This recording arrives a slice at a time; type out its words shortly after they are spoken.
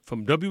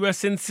From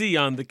WSNC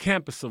on the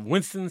campus of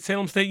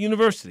Winston-Salem State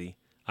University,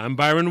 I'm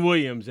Byron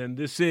Williams, and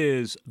this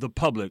is The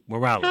Public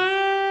Morality.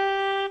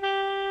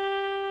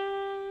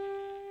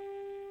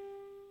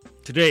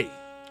 Today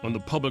on The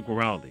Public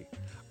Morality,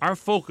 our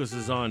focus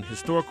is on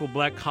historical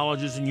black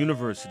colleges and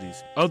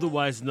universities,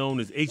 otherwise known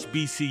as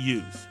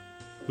HBCUs.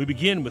 We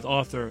begin with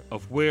author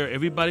of Where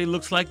Everybody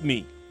Looks Like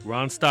Me,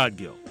 Ron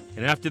Stodghill.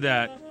 And after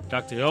that,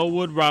 Dr.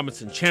 Elwood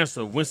Robinson,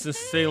 Chancellor of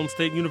Winston-Salem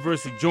State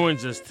University,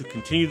 joins us to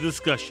continue the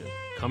discussion,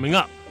 coming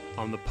up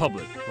on The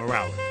Public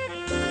Morality.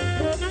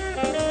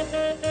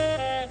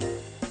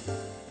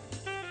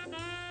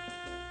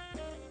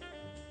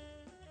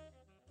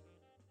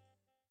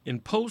 In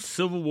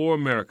post-Civil War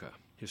America,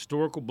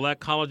 historical black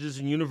colleges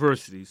and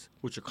universities,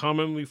 which are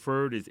commonly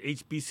referred as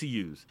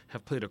HBCUs,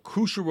 have played a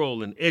crucial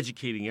role in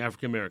educating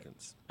African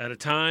Americans. At a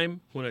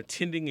time when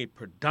attending a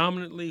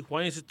predominantly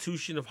white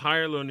institution of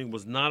higher learning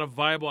was not a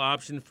viable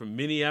option for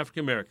many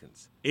African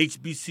Americans,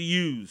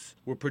 HBCUs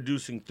were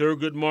producing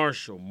Thurgood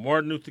Marshall,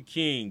 Martin Luther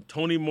King,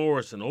 Toni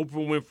Morrison,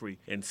 Oprah Winfrey,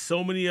 and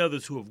so many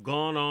others who have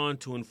gone on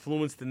to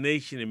influence the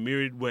nation in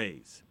myriad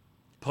ways.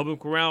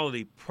 Public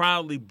Morality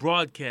proudly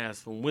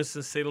broadcasts from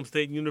Winston-Salem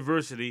State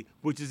University,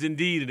 which is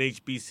indeed an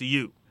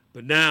HBCU.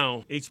 But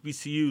now,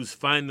 HBCUs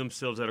find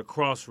themselves at a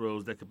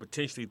crossroads that could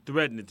potentially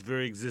threaten its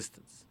very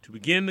existence. To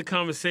begin the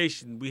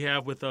conversation, we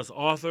have with us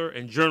author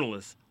and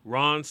journalist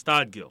Ron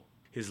Stodghill.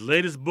 His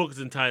latest book is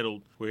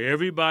entitled Where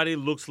Everybody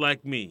Looks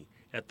Like Me,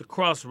 at the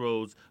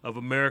Crossroads of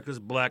America's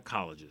Black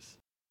Colleges.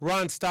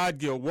 Ron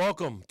Stodghill,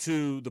 welcome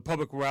to The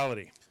Public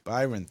Morality.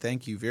 Byron,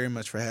 thank you very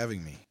much for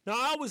having me. Now,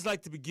 I always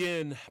like to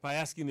begin by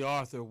asking the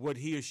author what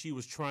he or she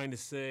was trying to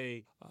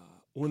say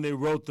when they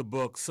wrote the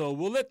book. So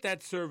we'll let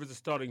that serve as a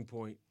starting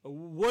point.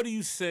 What are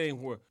you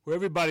saying where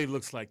everybody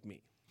looks like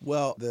me?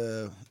 Well,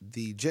 the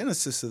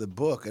genesis of the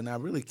book, and I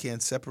really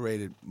can't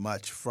separate it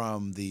much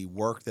from the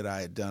work that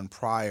I had done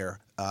prior.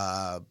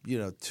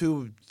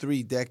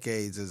 2-3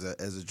 decades as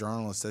a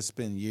journalist. I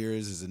spent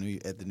years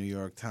at the New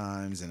York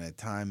Times and at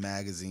Time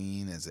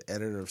Magazine as an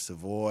editor of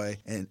Savoy.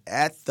 And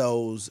at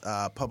those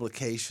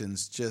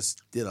publications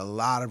just did a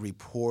lot of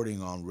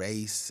reporting on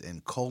race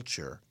and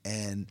culture.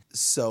 And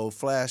so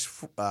flash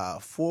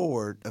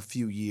forward a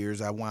few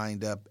years, I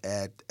wind up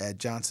at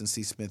Johnson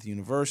C. Smith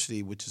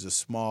University, which is a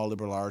small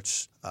liberal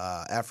arts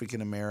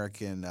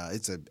African-American,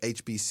 it's a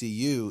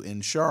HBCU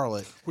in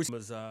Charlotte, which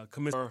was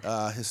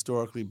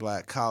historically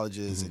black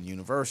colleges and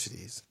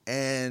universities.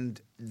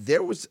 And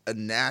there was a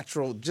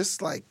natural,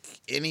 just like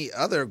any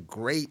other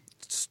great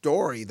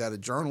story that a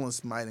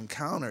journalist might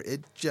encounter,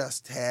 it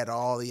just had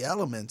all the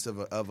elements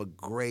of a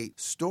great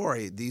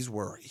story. These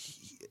were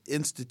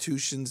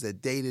institutions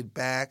that dated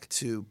back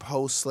to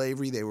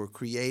post-slavery. They were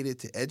created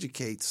to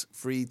educate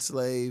freed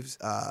slaves.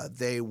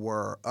 They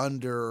were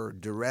under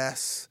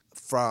duress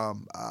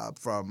from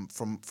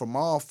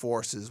all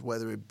forces,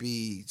 whether it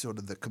be sort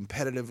of the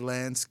competitive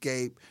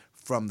landscape,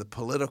 from the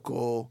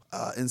political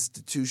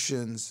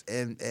institutions,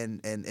 and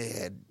it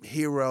had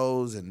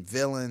heroes and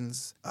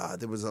villains.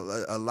 There was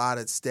a lot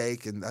at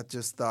stake, and I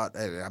just thought,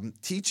 I'm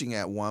teaching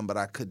at one, but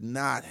I could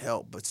not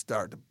help but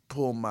start to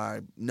pull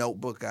my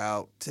notebook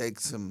out, take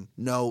some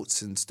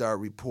notes, and start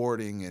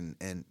reporting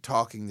and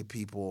talking to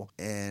people.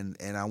 And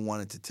I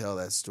wanted to tell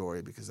that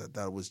story because I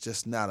thought it was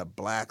just not a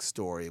black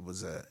story. It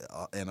was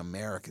an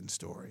American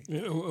story.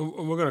 Yeah,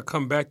 we're going to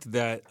come back to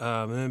that.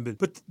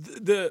 But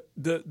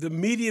the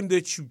medium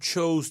that you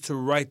chose to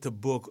write the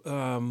book,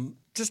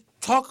 just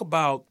talk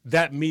about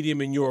that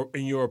medium in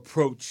your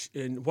approach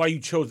and why you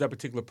chose that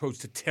particular approach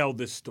to tell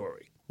this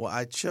story. Well,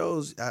 I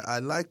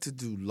like to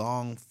do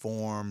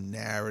long-form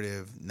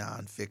narrative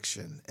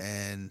nonfiction,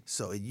 and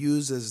so it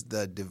uses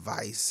the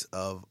devices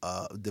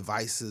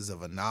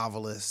of a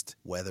novelist,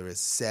 whether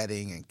it's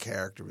setting and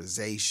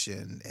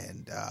characterization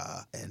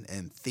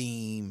and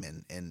theme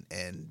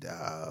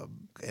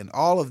and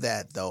all of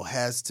that, though,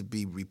 has to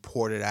be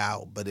reported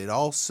out. But it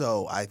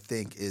also, I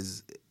think,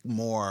 is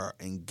more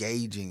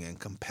engaging and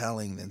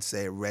compelling than,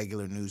 say, a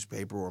regular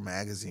newspaper or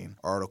magazine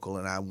article.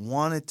 And I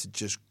wanted to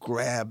just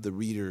grab the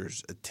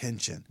reader's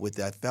attention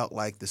I felt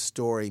like the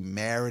story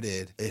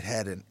merited, it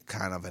had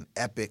kind of an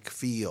epic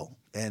feel.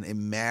 And it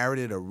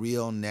merited a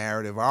real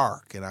narrative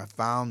arc, and I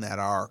found that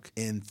arc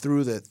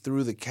through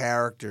the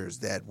characters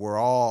that were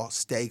all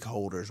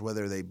stakeholders,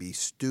 whether they be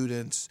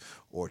students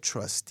or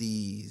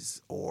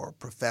trustees or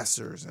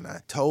professors. And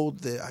I told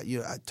the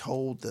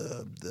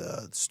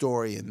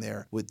story in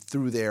there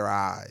through their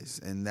eyes,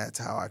 and that's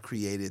how I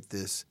created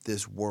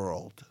this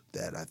world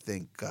that I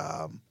think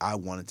I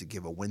wanted to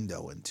give a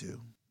window into.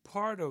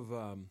 Part of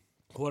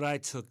what I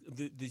took,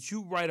 did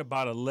you write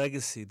about a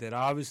legacy that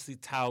obviously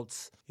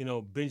touts,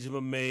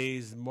 Benjamin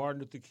Mays,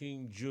 Martin Luther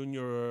King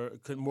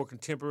Jr., more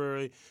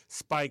contemporary,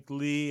 Spike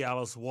Lee,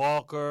 Alice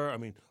Walker,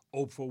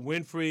 Oprah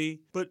Winfrey.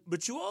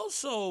 But you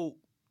also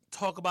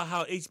talk about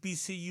how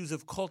HBCUs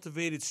have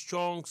cultivated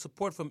strong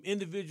support from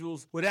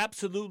individuals with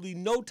absolutely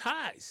no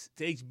ties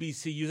to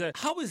HBCUs.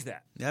 How is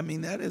that?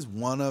 That is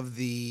one of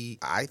the,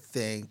 I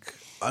think,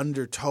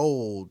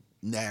 undertold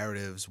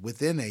narratives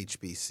within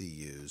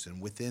HBCUs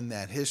and within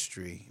that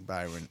history,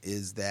 Byron,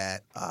 is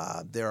that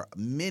there are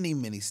many,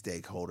 many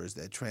stakeholders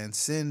that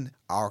transcend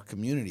our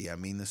community. I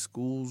mean, the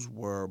schools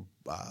were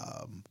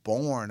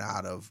born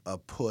out of a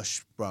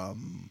push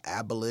from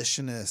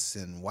abolitionists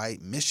and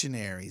white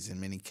missionaries in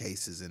many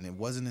cases, and it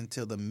wasn't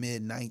until the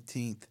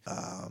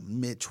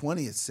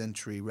mid-20th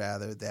century,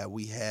 rather, that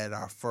we had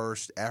our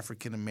first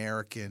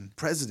African-American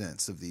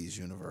presidents of these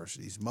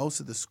universities. Most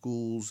of the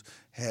schools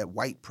had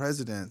white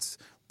presidents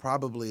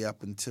probably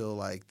up until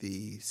like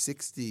the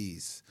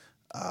 60s.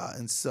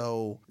 And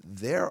so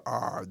there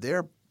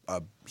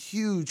a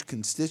huge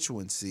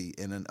constituency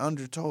and an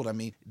undertold. I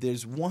mean,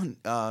 there's one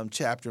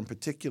chapter in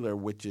particular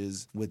which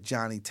is with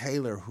Johnny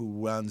Taylor,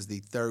 who runs the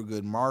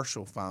Thurgood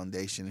Marshall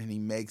Foundation, and he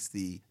makes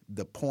the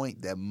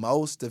point that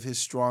most of his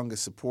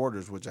strongest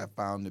supporters, which I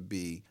found to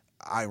be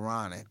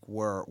ironic,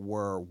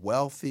 were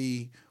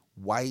wealthy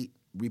white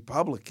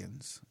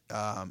Republicans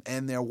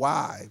and their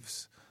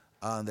wives.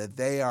 That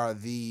they are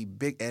the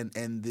big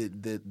and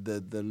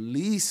the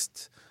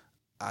least,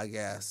 I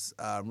guess,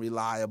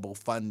 reliable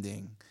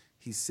funding,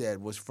 he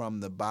said, was from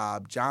the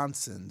Bob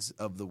Johnsons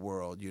of the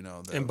world,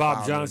 and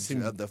Bob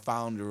Johnson, the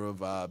founder of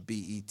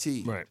BET,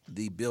 right,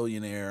 the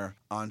billionaire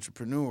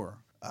entrepreneur.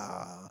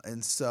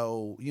 And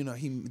so,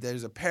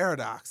 there's a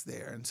paradox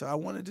there, and so I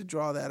wanted to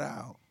draw that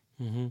out.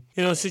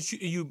 Mm-hmm. Since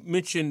you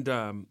mentioned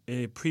in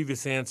a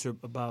previous answer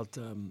about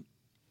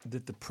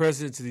that the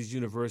presidents of these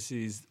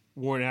universities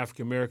weren't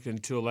African American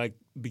until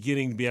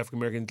beginning to be African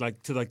American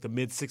to the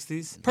mid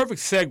 '60s. Perfect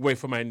segue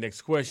for my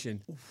next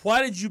question.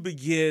 Why did you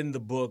begin the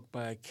book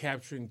by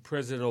capturing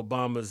President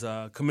Obama's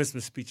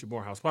commencement speech at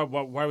Morehouse?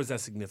 Why was that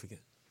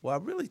significant? Well, I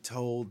really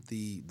told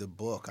the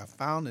book. I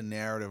found a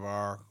narrative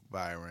arc,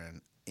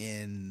 Byron,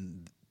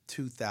 in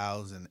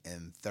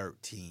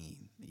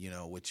 2013,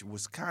 which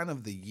was kind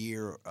of the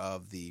year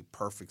of the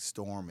perfect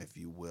storm, if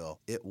you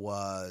will. It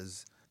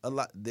was a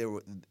lot.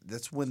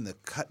 That's when the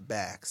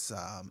cutbacks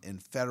in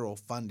federal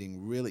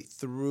funding really,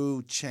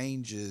 through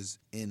changes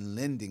in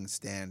lending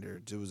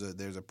standards.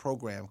 There's a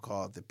program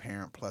called the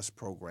Parent Plus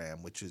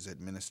program, which is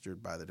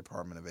administered by the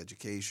Department of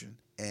Education,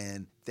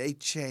 and they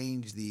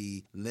changed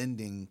the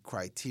lending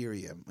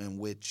criteria in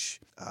which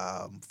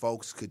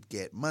folks could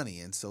get money,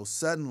 and so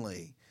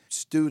suddenly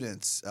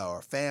students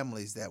or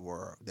families that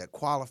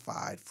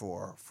qualified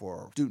for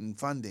student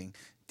funding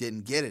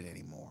didn't get it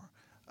anymore.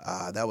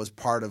 That was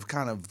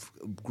kind of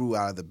grew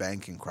out of the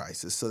banking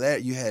crisis. So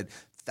that you had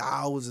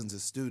thousands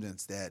of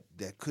students that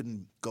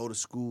couldn't go to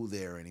school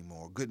there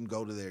anymore, couldn't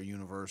go to their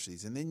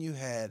universities. And then you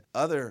had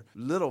other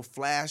little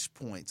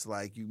flashpoints,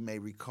 like you may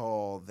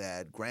recall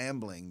that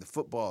Grambling, the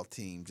football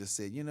team, just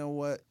said, you know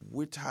what,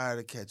 we're tired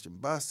of catching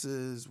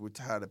buses, we're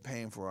tired of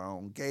paying for our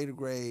own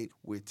Gatorade,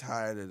 we're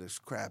tired of this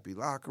crappy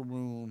locker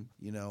room,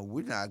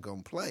 we're not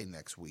going to play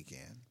next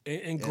weekend.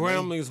 And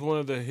Grambling is one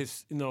of a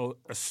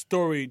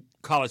storied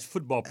college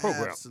football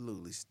program.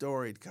 Absolutely,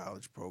 storied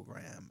college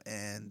program,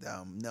 and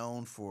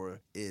known for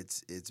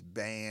its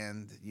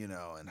band,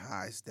 and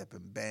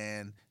high-stepping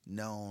band,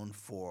 known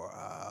for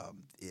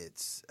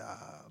its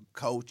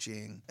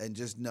coaching, and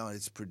just known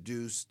it's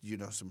produced,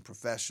 some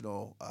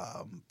professional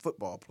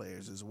football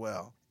players as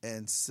well.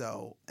 And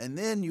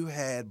then you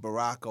had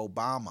Barack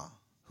Obama,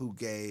 who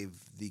gave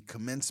the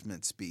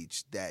commencement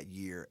speech that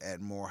year at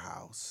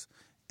Morehouse.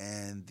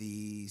 And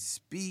the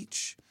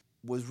speech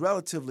was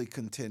relatively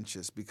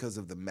contentious because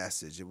of the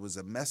message. It was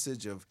a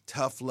message of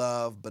tough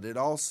love, but it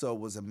also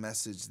was a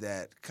message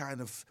that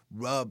kind of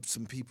rubbed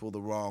some people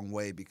the wrong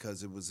way,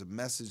 because it was a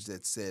message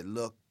that said,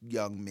 look,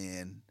 young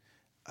men,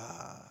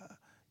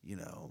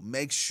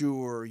 make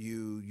sure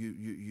you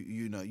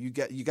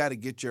got to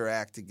get your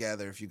act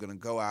together if you're going to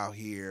go out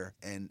here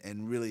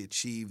and really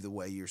achieve the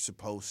way you're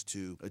supposed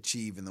to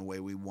achieve in the way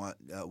we want,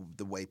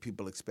 the way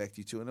people expect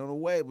you to. And in a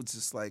way, it was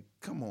just like,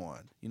 come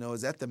on,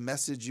 is that the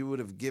message you would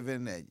have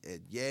given at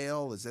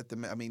Yale? Is that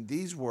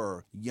these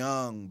were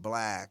young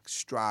black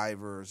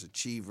strivers,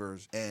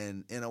 achievers,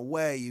 and in a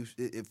way,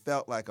 it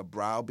felt like a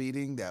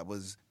browbeating that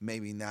was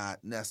maybe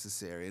not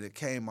necessary, and it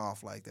came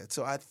off like that.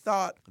 So I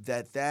thought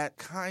that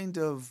kind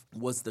of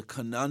was the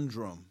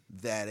conundrum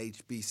that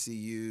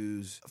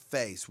HBCUs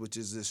face, which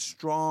is a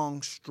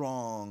strong,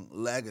 strong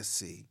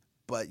legacy,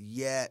 but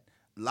yet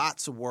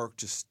lots of work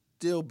to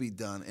still be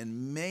done.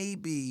 And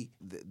maybe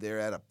they're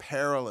at a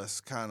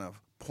perilous kind of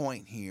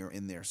point here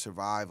in their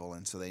survival,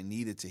 and so they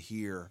needed to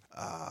hear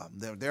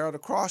they're at a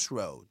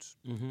crossroads.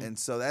 Mm-hmm. And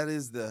so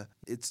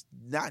it's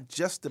not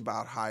just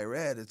about higher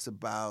ed, it's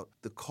about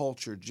the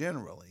culture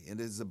generally. It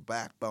is the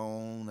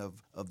backbone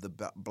of the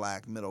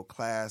black middle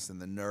class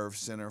and the nerve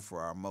center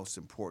for our most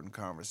important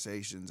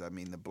conversations.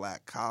 The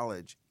black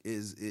college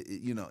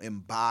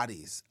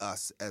embodies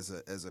us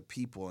as a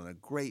people, and a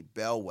great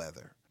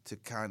bellwether to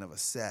kind of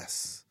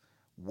assess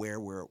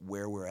where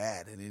we're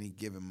at any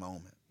given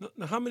moment.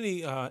 Now, how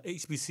many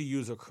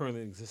HBCUs are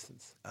currently in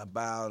existence?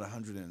 About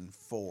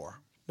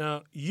 104.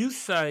 Now, you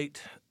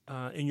cite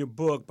in your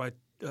book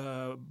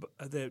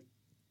that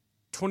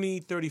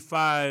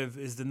 2035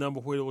 is the number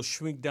where it will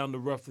shrink down to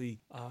roughly,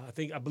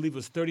 I believe it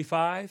was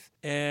 35.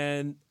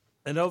 And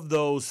of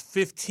those,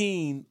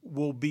 15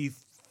 will be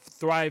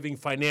thriving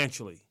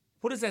financially.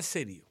 What does that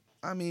say to you?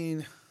 I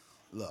mean,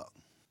 look,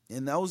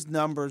 in those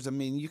numbers, I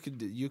mean, you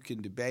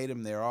can debate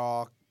them. They're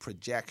all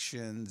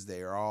projections.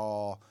 They're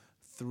all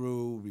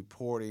through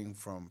reporting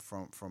from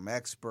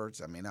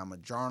experts. I mean, I'm a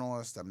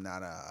journalist. I'm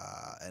not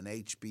an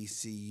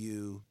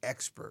HBCU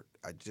expert.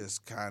 I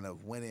just kind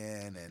of went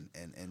in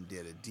and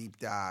did a deep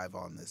dive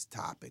on this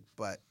topic.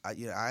 But I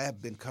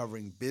have been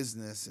covering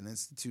business and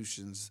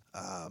institutions,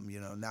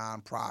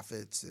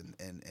 nonprofits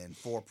and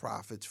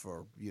for-profits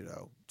for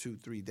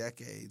 2-3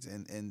 decades,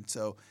 and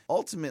so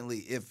ultimately,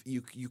 if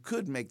you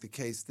could make the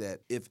case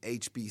that if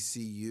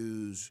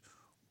HBCUs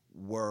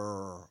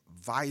were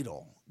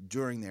vital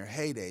during their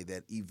heyday,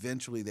 that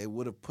eventually they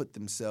would have put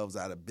themselves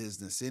out of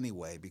business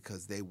anyway,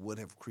 because they would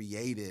have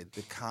created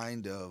the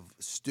kind of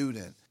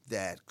student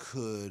that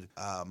could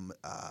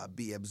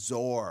be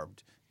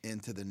absorbed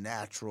into the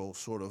natural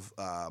sort of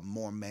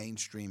more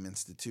mainstream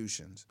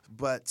institutions.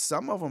 But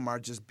some of them are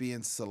just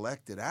being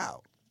selected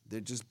out. They're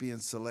just being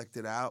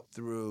selected out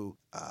through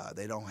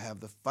they don't have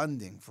the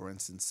funding. For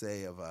instance,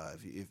 say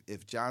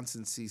if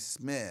Johnson C.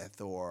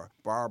 Smith or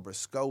Barbara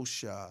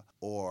Scotia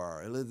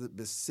or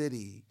Elizabeth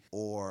City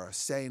or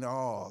St.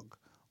 Aug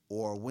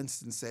or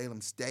Winston-Salem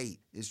State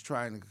is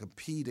trying to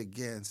compete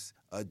against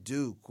a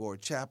Duke or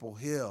Chapel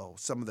Hill,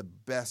 some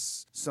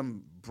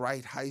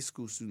bright high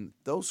school students,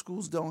 those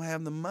schools don't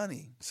have the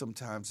money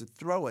sometimes to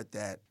throw at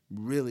that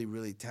really,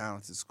 really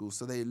talented school.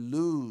 So they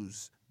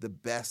lose the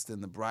best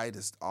and the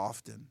brightest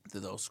often to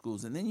those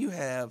schools. And then you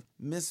have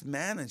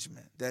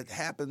mismanagement that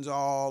happens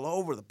all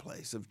over the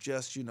place of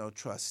just,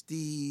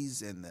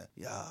 trustees and the,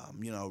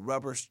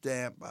 rubber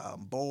stamp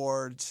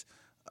boards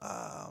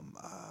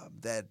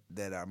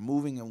that are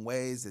moving in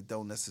ways that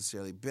don't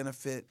necessarily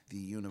benefit the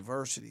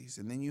universities.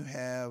 And then you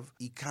have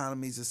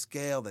economies of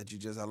scale that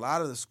a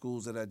lot of the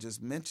schools that I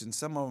just mentioned,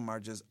 some of them are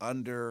just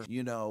under,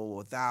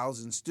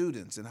 1,000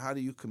 students. And how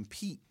do you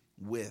compete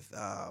with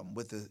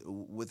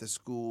a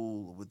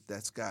school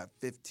that's got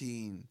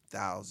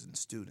 15,000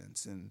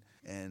 students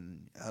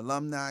and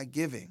alumni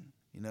giving?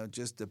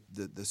 Just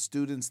the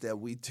students that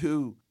we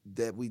do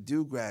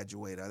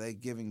graduate, are they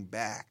giving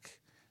back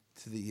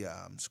to the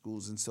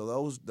schools? And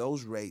so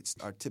those rates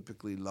are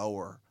typically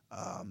lower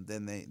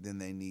than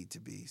they need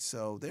to be.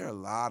 So there are a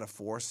lot of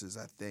forces,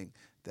 I think,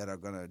 that are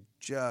going to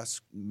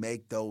just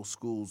make those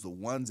schools, the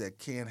ones that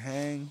can't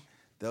hang,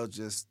 they'll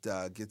just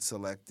get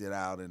selected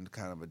out in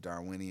kind of a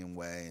Darwinian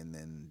way and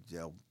then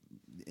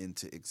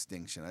into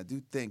extinction. I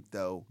do think,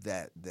 though,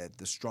 that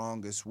the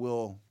strongest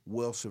will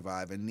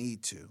survive and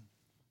need to.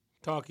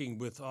 Talking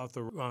with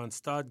author Ron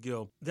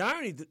Stodghill. The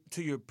irony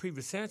to your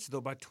previous answer,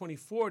 though, by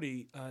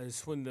 2040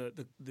 is when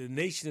the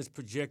nation is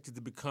projected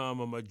to become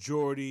a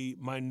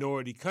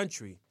majority-minority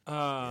country.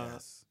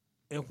 Yes.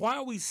 And why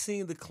are we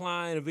seeing the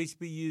decline of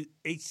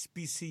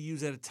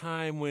HBCUs at a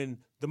time when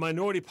the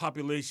minority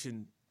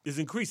population is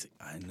increasing?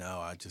 I know.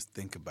 I just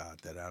think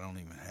about that. I don't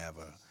even have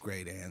a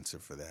great answer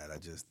for that. I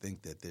just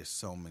think that there's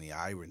so many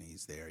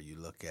ironies there. You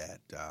look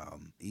at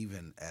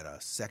even at a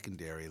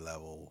secondary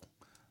level,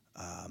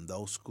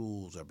 those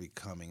schools are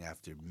becoming,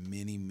 after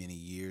many, many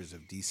years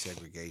of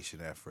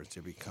desegregation efforts,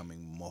 they're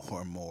becoming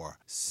more and more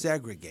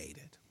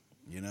segregated,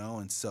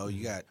 And so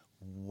you got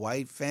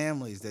white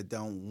families that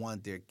don't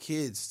want their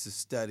kids to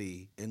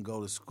study and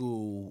go to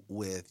school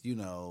with,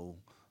 the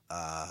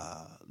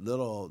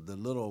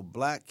little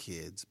black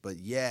kids, but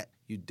yet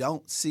you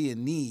don't see a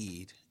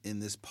need in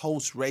this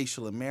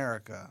post-racial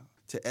America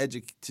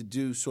to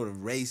do sort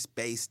of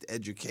race-based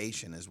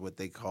education, is what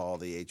they call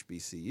the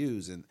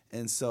HBCUs.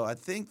 And so I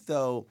think,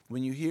 though,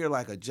 when you hear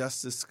like a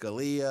Justice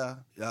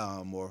Scalia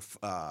or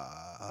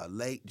a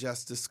late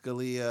Justice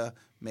Scalia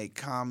make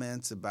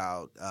comments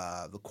about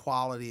the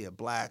quality of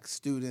black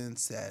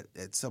students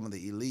at some of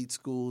the elite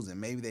schools,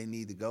 and maybe they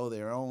need to go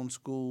their own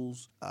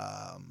schools,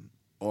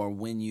 or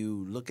when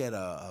you look at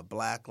a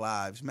Black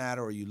Lives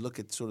Matter, or you look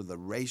at sort of the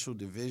racial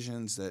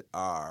divisions that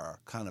are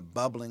kind of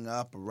bubbling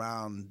up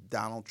around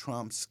Donald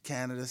Trump's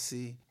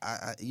candidacy,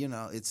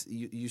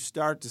 you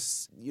start to,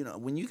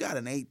 when you got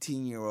an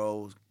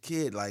 18-year-old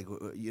kid,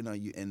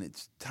 and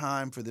it's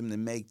time for them to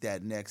make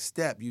that next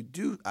step, you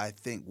do, I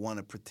think, want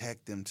to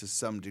protect them to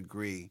some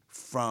degree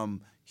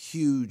from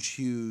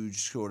huge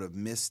sort of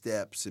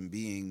missteps and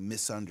being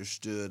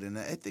misunderstood. And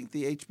I think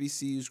the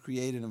HBCUs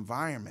create an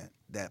environment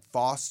that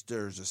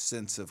fosters a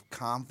sense of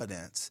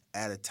confidence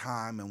at a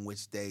time in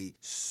which they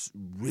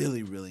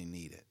really, really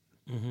need it.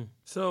 Mm-hmm.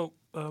 So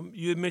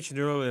you had mentioned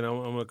earlier, and I'm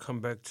going to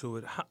come back to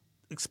it,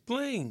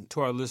 explain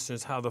to our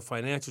listeners how the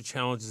financial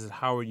challenges at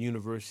Howard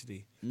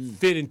University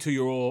fit into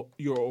your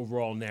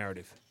overall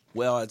narrative.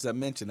 Well, as I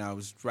mentioned, I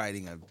was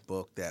writing a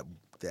book that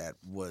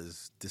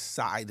was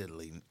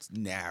decidedly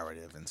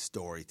narrative and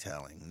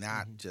storytelling,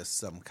 not just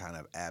some kind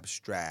of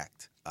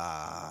abstract,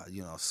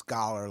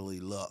 scholarly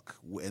look.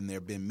 And there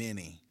have been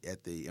many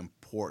at the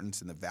importance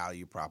and the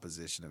value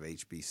proposition of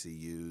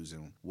HBCUs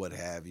and what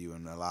have you,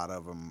 and a lot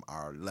of them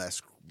are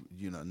less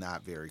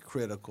not very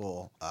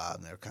critical.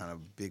 They're kind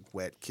of big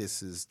wet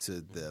kisses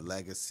to the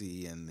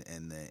legacy and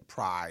the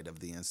pride of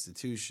the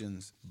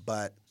institutions.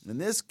 But in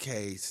this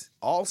case,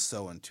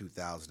 also in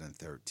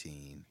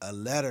 2013, a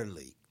letter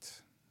leaked.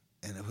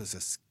 And it was a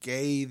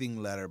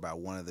scathing letter by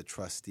one of the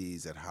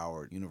trustees at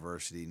Howard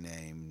University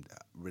named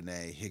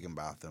Renee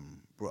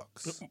Higginbotham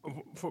Brooks.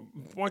 Why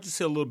don't you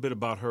say a little bit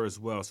about her as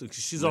well? So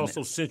she's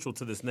also central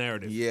to this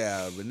narrative.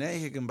 Yeah, Renee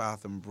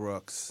Higginbotham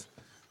Brooks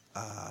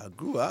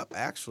grew up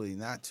actually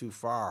not too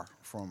far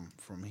from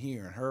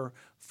here, and her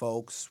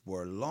folks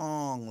were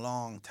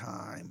long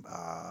time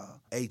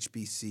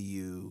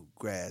HBCU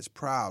grads.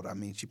 Proud. I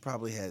mean, she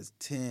probably has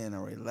 10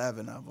 or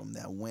 11 of them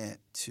that went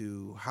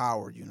to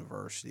Howard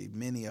University.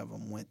 Many of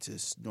them went to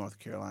North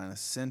Carolina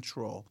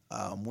Central,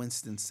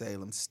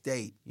 Winston-Salem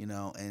State,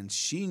 and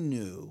she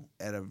knew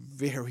at a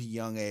very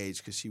young age,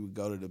 because she would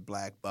go to the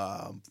black,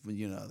 the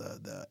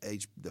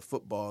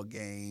football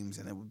games,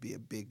 and it would be a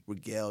big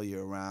regalia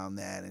around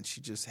that, and she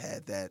just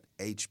had that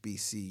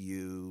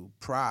HBCU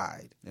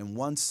pride. And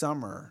one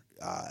summer,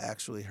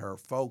 actually, her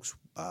folks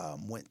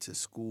went to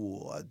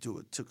school,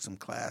 took some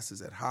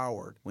classes at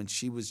Howard when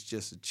she was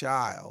just a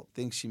child. I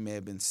think she may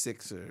have been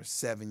 6 or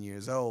 7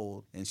 years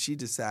old, and she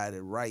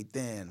decided right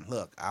then,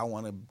 look, I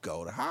want to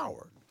go to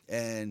Howard.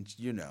 And,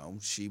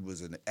 she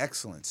was an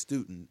excellent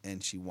student,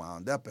 and she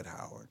wound up at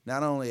Howard.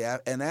 Not only,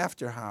 and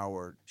after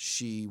Howard,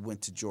 she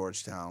went to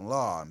Georgetown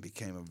Law and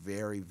became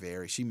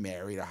she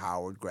married a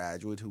Howard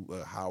graduate he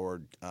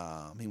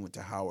went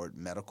to Howard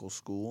Medical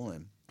School,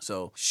 and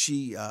so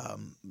she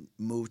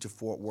moved to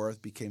Fort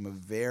Worth, became a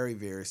very,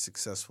 very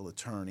successful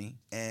attorney,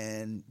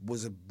 and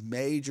was a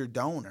major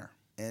donor.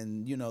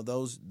 And,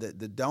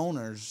 the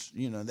donors,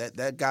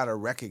 that got her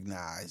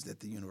recognized at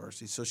the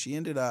university. So she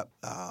ended up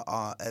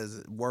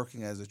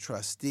working as a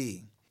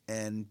trustee.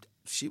 And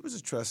she was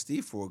a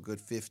trustee for a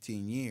good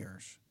 15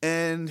 years.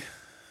 And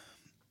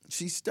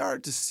she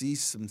started to see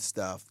some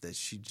stuff that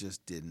she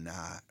just did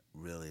not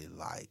really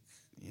like.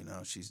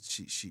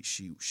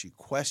 She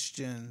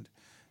questioned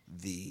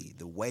the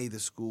way the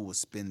school was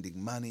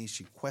spending money.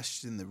 She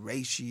questioned the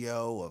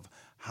ratio of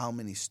how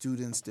many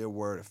students there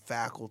were to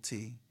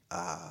faculty.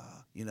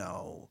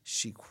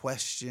 She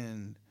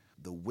questioned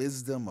the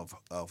wisdom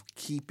of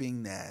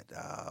keeping that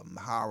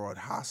Howard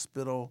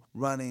Hospital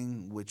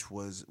running, which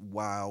was,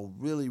 while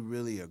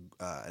really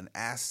an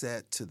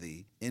asset to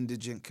the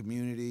indigent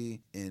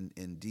community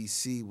in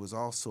D.C., was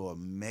also a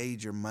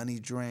major money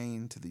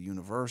drain to the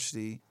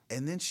university.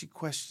 And then she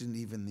questioned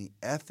even the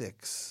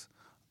ethics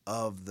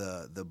of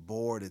the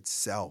board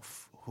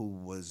itself, who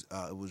was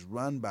it was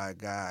run by a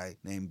guy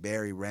named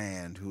Barry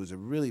Rand, who was a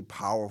really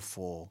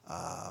powerful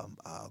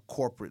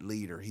corporate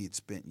leader. He had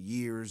spent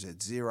years at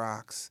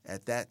Xerox.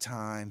 At that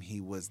time,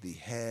 he was the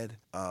head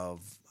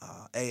of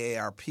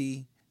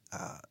AARP.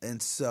 And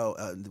so,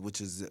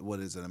 which is what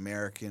is an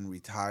American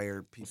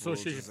Retired People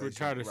Association for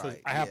Retired.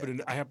 Right, I happen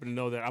to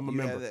know that. I'm a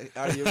member.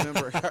 Are you a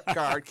member?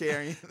 Card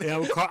carrying?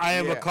 Yeah, I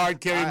am a card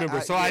carrying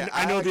member, so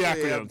I know the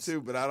acronyms am too.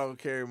 But I don't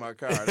carry my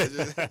card.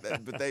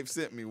 But they've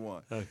sent me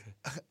one. Okay.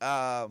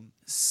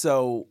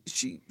 So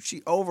she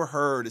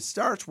overheard. It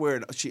starts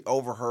where she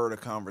overheard a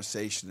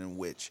conversation in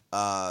which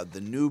the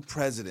new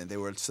president. They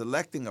were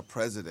selecting a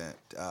president,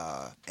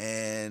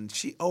 and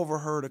she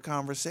overheard a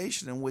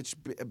conversation in which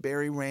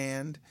Barry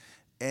Rand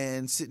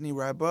and Sidney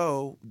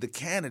Ribot, the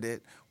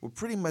candidate, were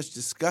pretty much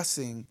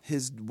discussing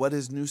what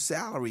his new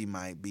salary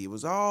might be. It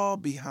was all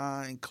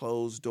behind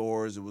closed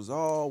doors. It was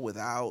all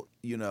without,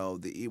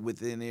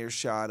 within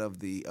earshot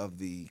of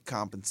the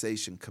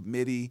compensation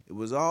committee. It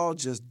was all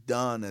just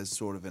done as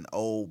sort of an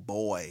old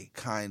boy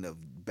kind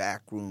of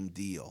backroom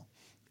deal.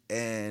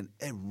 And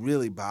it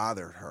really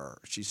bothered her.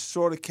 She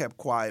sort of kept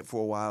quiet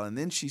for a while, and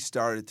then she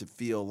started to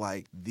feel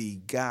like the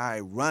guy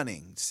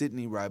running,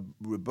 Sidney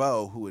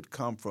Ribot, who had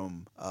come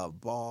from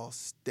Ball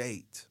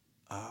State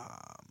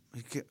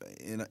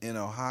in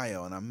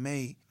Ohio, and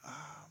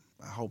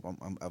I hope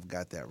I've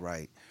got that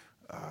right,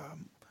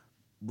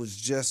 was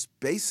just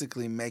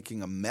basically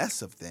making a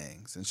mess of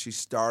things. And she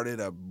started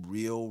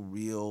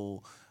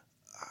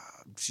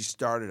she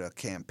started a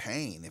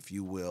campaign, if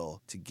you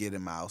will, to get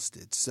him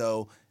ousted.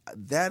 So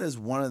that is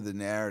one of the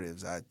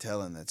narratives I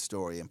tell in that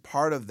story. And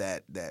part of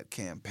that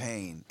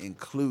campaign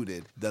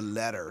included the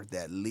letter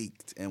that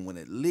leaked. And when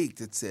it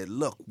leaked, it said,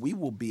 look, we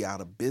will be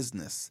out of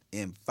business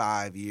in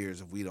 5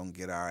 years if we don't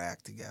get our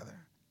act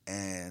together.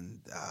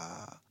 And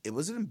it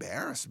was an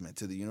embarrassment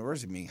to the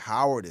university. I mean,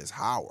 Howard is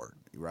Howard,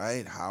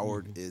 right?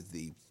 Howard is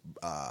the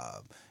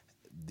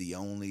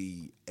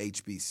only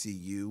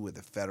HBCU with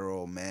a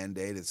federal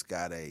mandate. It's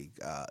got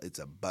it's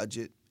a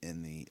budget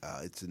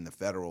it's in the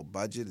federal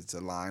budget. It's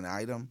a line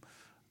item.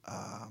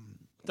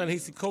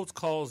 Ta-Nehisi Coates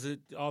calls it,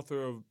 the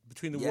author of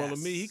Between the World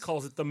and Me, he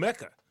calls it the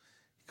Mecca.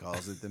 He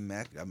calls it the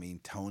Mecca. I mean,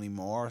 Toni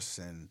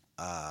Morrison,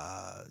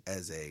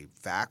 as a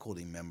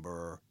faculty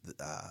member,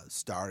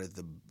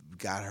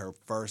 got her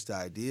first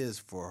ideas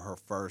for her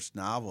first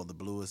novel, The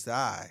Bluest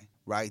Eye,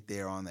 right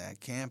there on that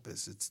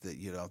campus. It's the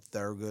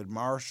Thurgood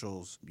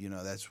Marshall's.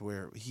 That's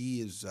where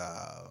he is.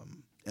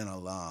 an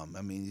alum.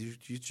 I mean,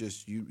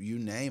 you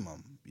name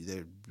them.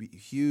 They're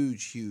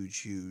huge,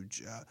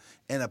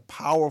 and a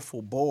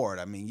powerful board.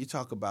 I mean, you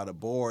talk about a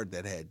board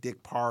that had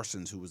Dick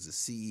Parsons, who was the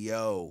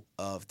CEO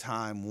of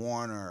Time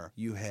Warner.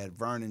 You had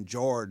Vernon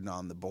Jordan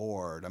on the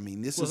board. I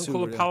mean, Wasn't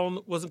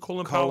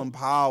Colin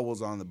Powell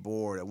was on the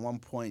board at one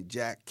point.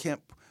 Jack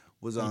Kemp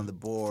was on the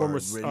board. Former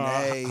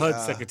Renee,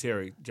 HUD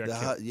secretary, Jack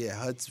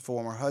Kemp.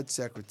 Former HUD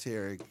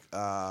secretary.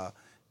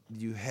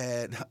 You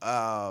had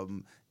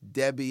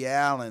Debbie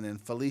Allen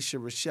and Felicia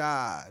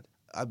Rashad.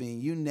 I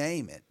mean, you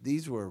name it.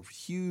 These were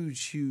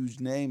huge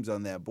names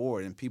on that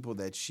board, and people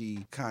that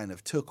she kind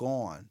of took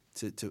on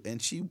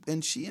and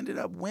she ended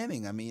up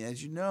winning. I mean,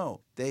 as you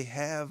know, they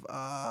have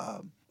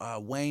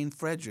Wayne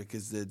Frederick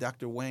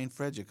Dr. Wayne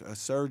Frederick, a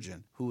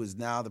surgeon who is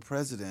now the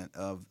president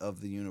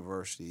of the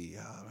university,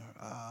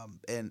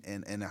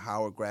 and a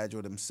Howard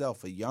graduate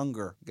himself, a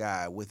younger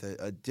guy with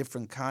a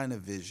different kind of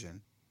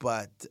vision.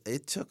 But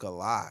it took a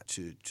lot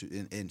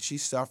and she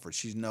suffered.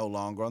 She's no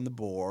longer on the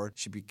board.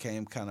 She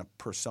became kind of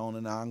persona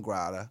non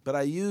grata. But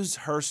I used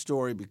her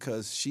story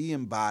because she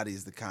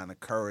embodies the kind of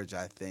courage,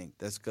 I think,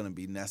 that's going to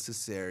be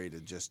necessary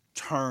to just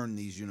turn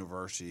these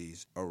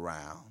universities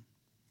around.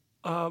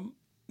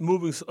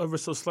 Moving ever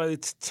so slightly,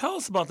 tell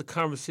us about the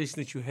conversation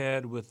that you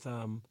had with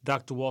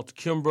Dr. Walter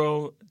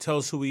Kimbrough. Tell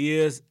us who he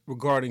is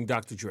regarding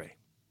Dr. Dre.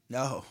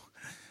 No.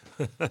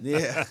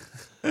 Yeah.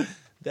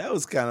 That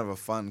was kind of a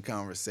fun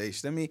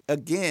conversation. I mean,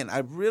 again, I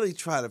really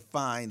try to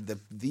find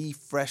the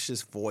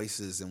freshest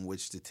voices in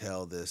which to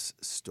tell this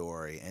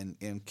story.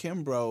 And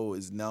Kimbrough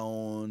is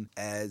known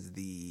as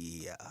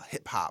the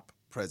hip-hop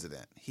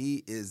president.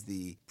 He is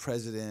the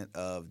president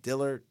of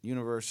Dillard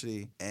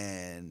University,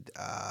 and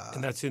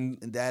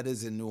that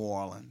is in New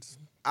Orleans.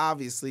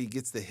 Obviously, he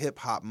gets the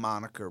hip-hop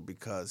moniker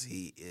because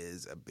he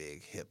is a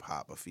big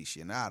hip-hop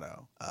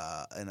aficionado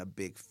and a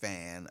big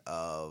fan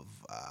of,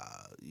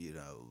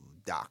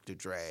 Dr.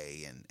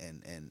 Dre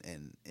and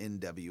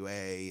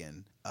NWA.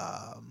 And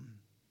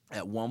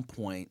at one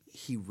point,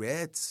 he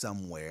read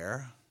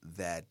somewhere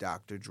that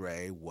Dr.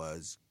 Dre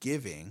was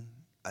giving,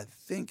 I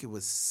think it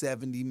was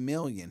 $70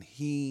 million,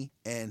 he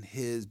and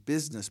his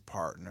business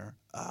partner,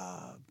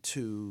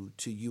 to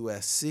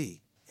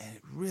USC. And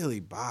it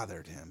really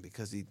bothered him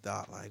because he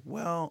thought, like,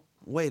 well,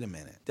 wait a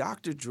minute.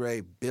 Dr.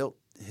 Dre built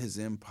his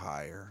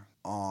empire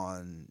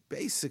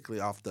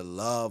basically off the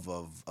love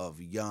of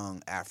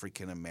young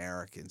African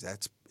Americans.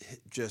 That's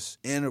just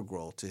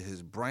integral to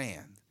his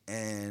brand.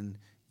 And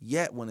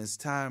yet when it's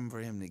time for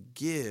him to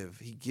give,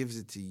 he gives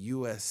it to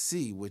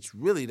USC, which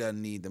really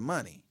doesn't need the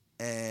money.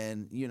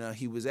 And,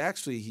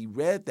 he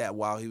read that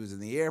while he was in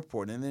the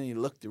airport, and then he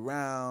looked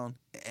around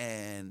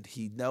and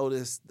he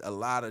noticed a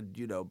lot of,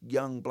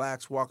 young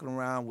blacks walking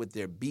around with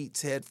their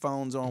Beats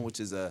headphones on, which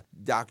is a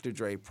Dr.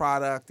 Dre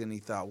product. And he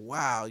thought,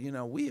 wow,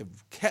 we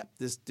have kept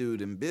this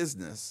dude in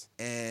business.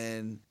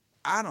 And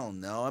I don't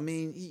know. I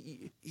mean,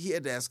 he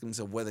had to ask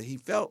himself whether he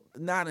felt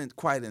not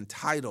quite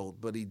entitled,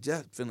 but he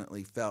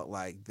definitely felt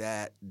like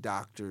that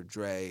Dr.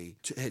 Dre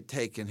had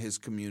taken his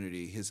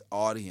community, his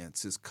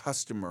audience, his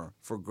customer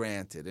for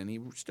granted. And he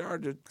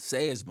started to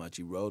say as much.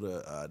 He wrote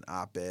an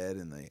op-ed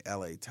in the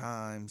LA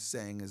Times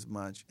saying as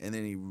much. And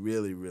then he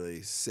really,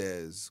 really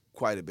says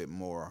quite a bit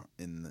more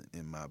in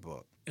my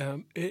book.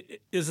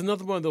 It is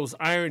another one of those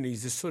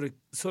ironies that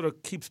sort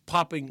of keeps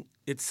popping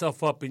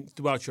itself up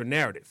throughout your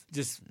narrative.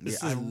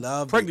 I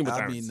love pregnant with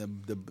ironies.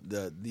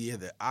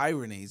 The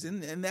ironies,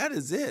 and that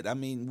is it. I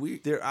mean,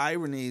 there are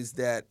ironies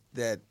that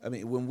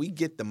when we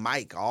get the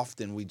mic,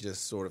 often we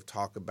just sort of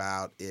talk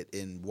about it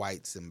in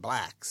whites and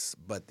blacks,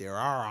 but there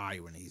are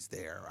ironies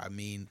there. I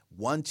mean,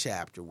 one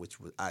chapter which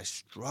I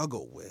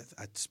struggle with,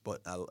 I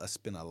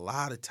spent a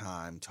lot of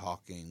time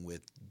talking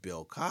with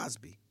Bill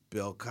Cosby.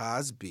 Bill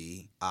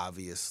Cosby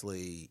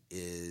obviously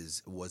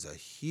was a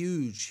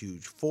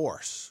huge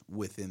force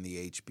within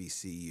the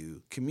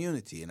HBCU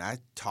community, and I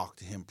talked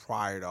to him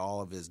prior to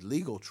all of his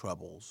legal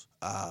troubles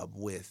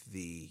with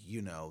the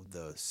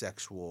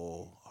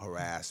sexual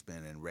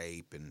harassment and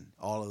rape and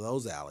all of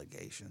those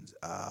allegations.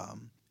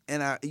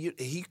 And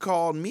he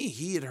called me.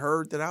 He had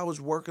heard that I was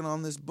working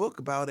on this book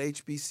about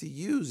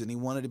HBCUs, and he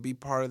wanted to be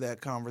part of that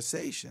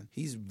conversation.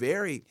 He's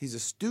a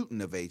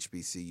student of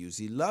HBCUs.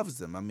 He loves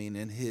them. I mean,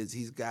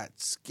 he's got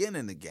skin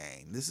in the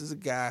game. This is a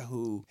guy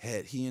who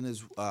he and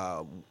his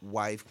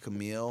wife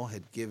Camille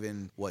had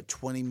given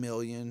 $20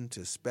 million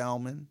to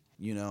Spelman.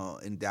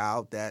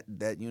 Endowed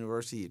that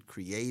university. Had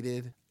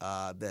created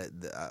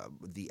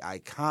the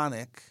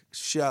iconic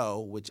show,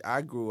 which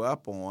I grew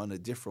up on, A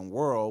Different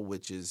World,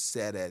 which is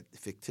set at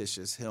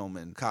fictitious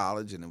Hillman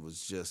College, and it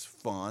was just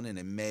fun, and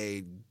it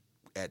made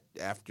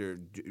after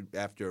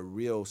a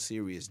real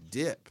serious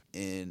dip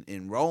in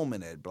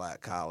enrollment at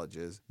black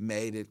colleges,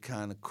 made it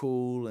kind of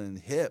cool and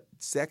hip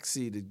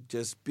sexy to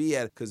just be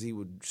at because he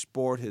would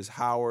sport his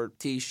Howard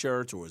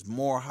T-shirts or his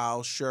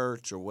Morehouse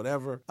shirts or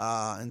whatever.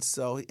 And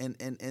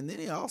then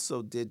he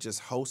also did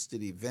just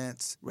hosted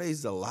events,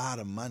 raised a lot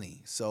of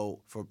money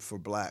for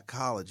black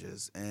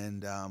colleges.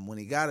 And when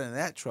he got in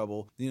that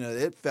trouble,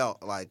 it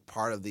felt like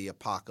part of the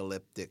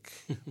apocalyptic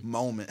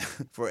moment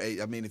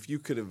if you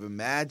could have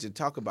imagined,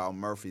 talk about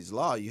Murphy's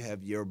Law, you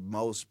have your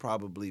most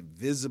probably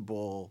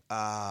visible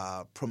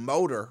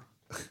promoter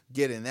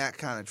get in that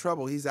kind of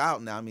trouble. He's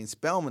out now.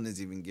 Spelman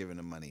is even giving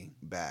the money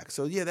back.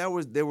 So yeah,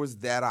 there was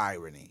that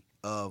irony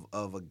of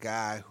a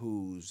guy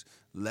whose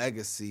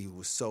legacy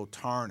was so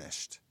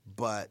tarnished,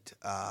 but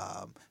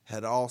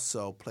had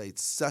also played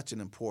such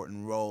an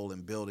important role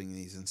in building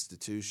these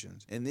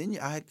institutions. And then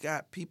I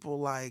got people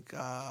like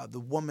the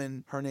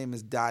woman, her name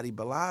is Dottie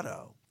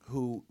Bellotto,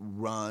 who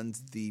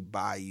runs the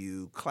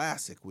Bayou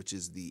Classic, which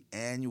is the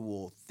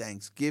annual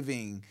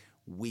Thanksgiving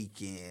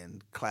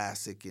weekend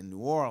classic in New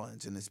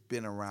Orleans, and it's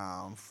been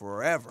around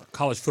forever.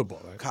 College football,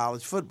 right?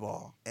 College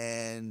football.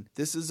 And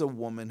this is a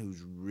woman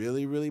who's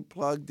really, really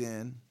plugged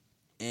in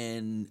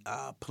and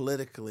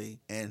politically,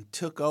 and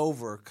took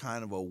over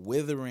kind of a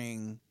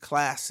withering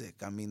classic.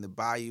 The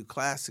Bayou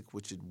Classic,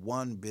 which had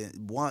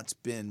once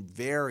been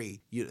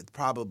very,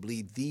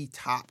 probably the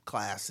top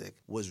classic,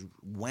 was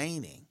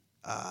waning.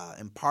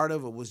 And part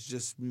of it was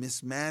just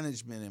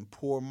mismanagement and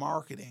poor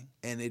marketing.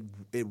 And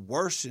it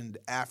worsened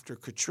after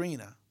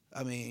Katrina.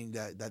 I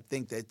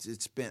think that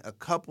it spent a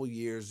couple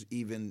years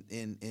even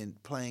in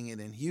playing it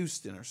in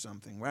Houston or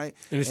something, right?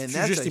 And it's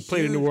traditionally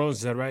played in New Orleans,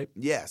 is that right?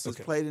 Yes, it's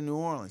played in New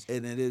Orleans.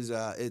 And it is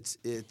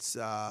it's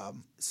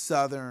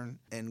Southern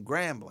and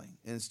Grambling.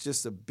 And it's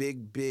just a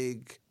big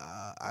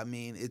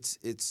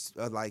it's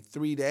like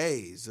 3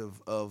 days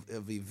of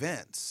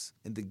events,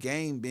 and the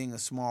game being a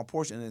small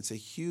portion, and it's a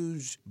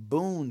huge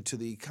boon to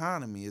the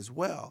economy as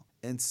well.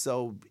 And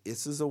so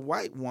this is a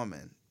white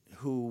woman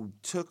who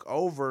took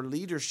over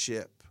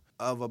leadership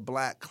of a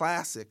black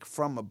classic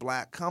from a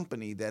black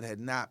company that had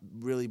not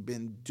really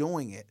been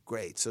doing it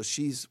great. So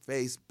she's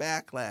faced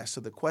backlash.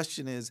 So the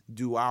question is,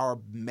 do our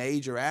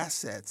major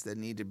assets that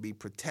need to be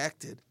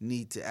protected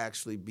need to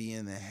actually be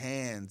in the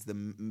hands,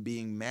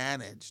 being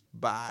managed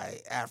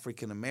by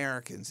African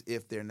Americans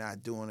if they're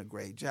not doing a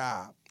great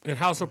job? And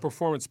how's the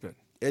performance been?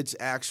 It's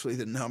actually,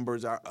 the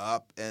numbers are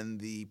up and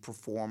the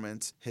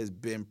performance has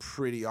been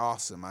pretty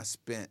awesome. I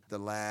spent the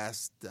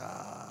last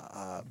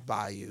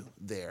Bayou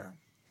there.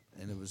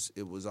 And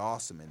it was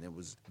awesome, and it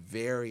was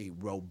very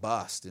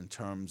robust in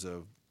terms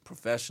of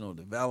professional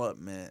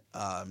development,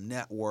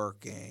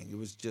 networking. It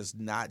was just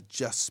not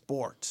just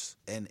sports,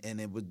 and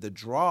it was the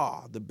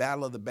draw, the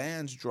Battle of the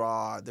Bands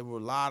draw. There were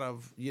a lot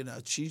of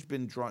she's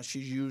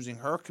using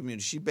her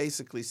community. She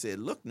basically said,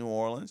 "Look, New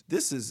Orleans,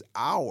 this is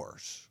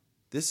ours.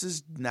 This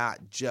is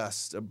not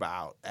just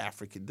about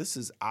African. This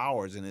is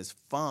ours, and it's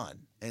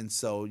fun." And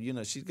so,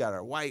 she's got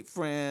her white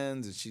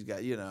friends, and she's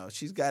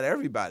got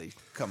everybody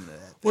coming to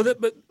that. Well,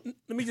 but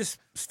let me just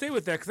stay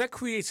with that, because that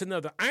creates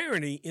another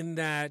irony in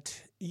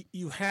that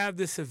you have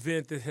this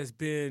event that has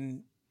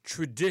been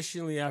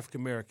traditionally African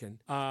American.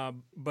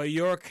 By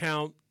your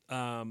account,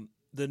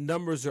 the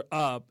numbers are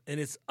up, and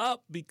it's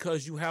up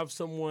because you have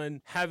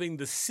someone having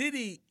the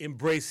city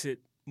embrace it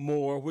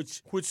more,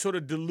 which sort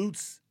of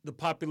dilutes the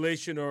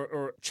population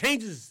or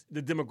changes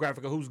the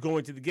demographic of who's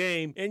going to the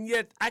game. And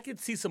yet I could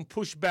see some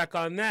pushback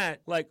on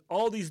that. Like,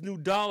 all these new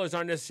dollars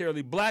aren't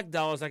necessarily black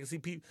dollars. I can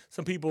see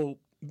some people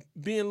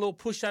being a little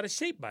pushed out of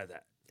shape by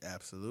that.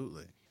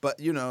 Absolutely. But,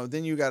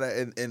 then you got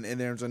to, and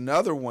there's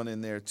another one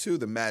in there, too,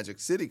 the Magic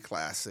City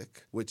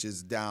Classic, which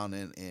is down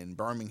in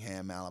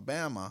Birmingham,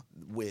 Alabama,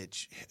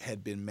 which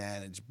had been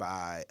managed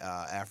by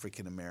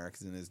African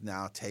Americans and is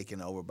now taken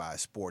over by a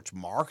sports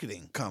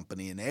marketing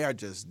company. And they are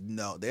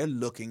they're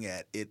looking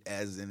at it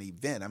as an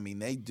event.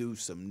 They do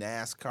some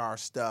NASCAR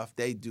stuff.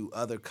 They do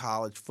other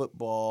college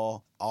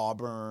football,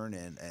 Auburn,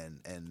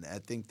 and I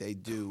think they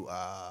do,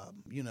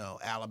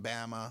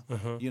 Alabama.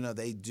 Uh-huh.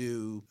 They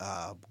do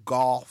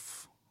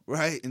golf.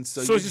 Right, and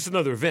so it's just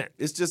another event.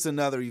 It's just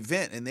another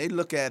event, and they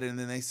look at it and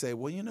then they say,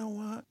 "Well, you know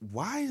what?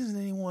 Why isn't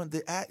anyone?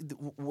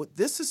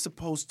 This is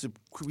supposed to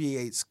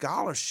create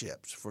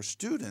scholarships for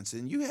students,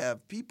 and you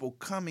have people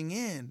coming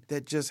in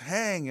that just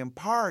hang and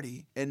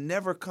party and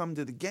never come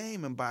to the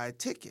game and buy a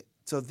ticket.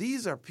 So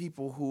these are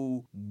people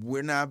who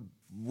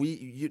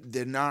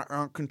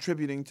aren't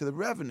contributing to the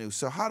revenue.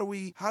 So how do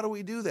we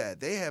do that?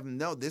 They have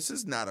this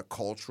is not a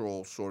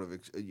cultural sort of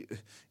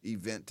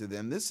event to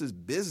them. This is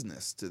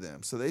business to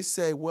them. So they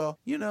say, well,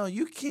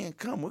 you can't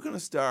come. We're going to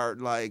start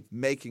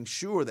making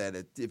sure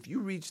that if you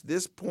reach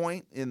this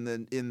point in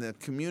the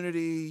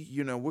community,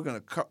 we're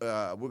going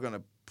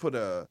to put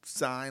a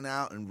sign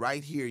out, and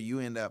right here you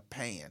end up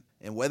paying.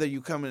 And whether you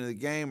come into the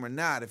game or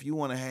not, if you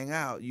want to hang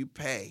out, you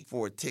pay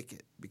for a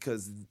ticket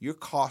because you're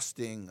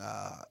costing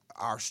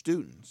our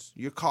students.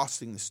 You're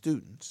costing the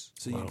students.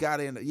 So you got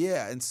to end up,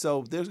 and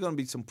so there's going to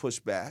be some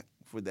pushback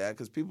for that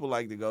because people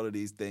like to go to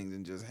these things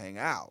and just hang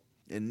out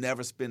and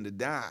never spend a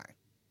dime.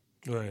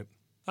 Right.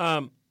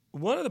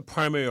 One of the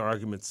primary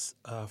arguments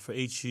for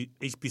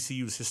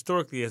HBCUs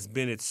historically has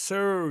been it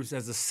serves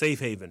as a safe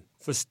haven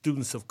for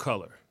students of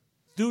color.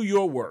 Do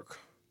your work.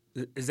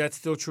 Is that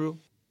still true?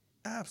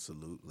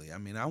 Absolutely. I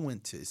mean, I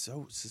went to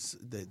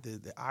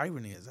the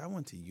irony is I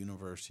went to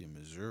University of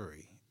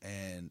Missouri,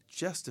 and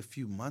just a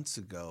few months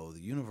ago,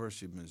 the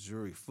University of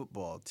Missouri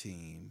football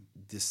team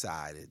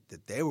decided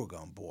that they were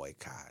going to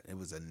boycott. It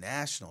was a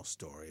national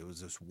story. It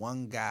was this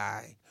one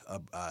guy,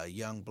 a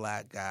young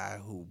black guy,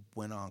 who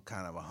went on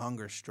kind of a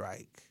hunger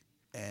strike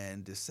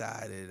and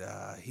decided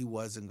he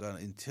wasn't going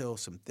to, until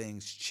some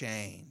things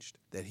changed,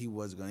 that he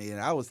wasn't going to. And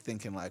I was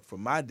thinking, like, for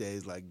my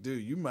days, like,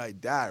 dude, you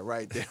might die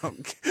right there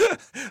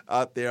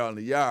out there on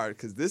the yard,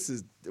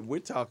 because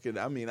we're talking,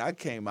 I mean, I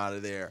came out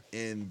of there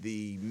in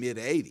the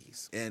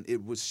mid-'80s, and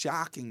it was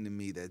shocking to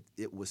me that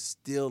it was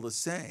still the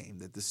same,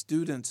 that the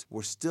students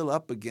were still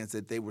up against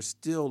it. They were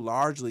still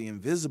largely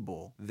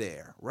invisible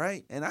there,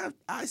 right? And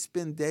I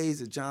spend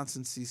days at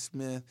Johnson C.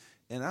 Smith,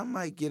 and I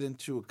might get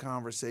into a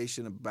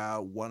conversation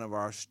about one of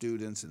our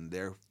students and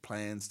their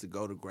plans to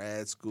go to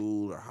grad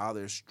school or how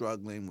they're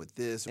struggling with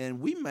this.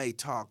 And we may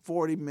talk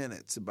 40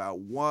 minutes about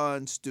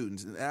one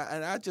student.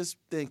 And I just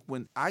think,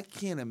 when I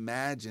can't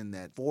imagine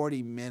that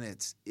 40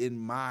 minutes in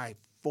my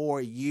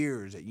 4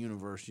 years at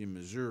University of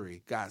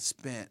Missouri got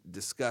spent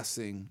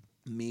discussing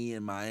me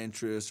and my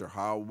interests, or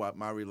what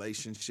my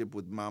relationship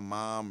with my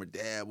mom or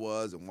dad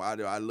was, and why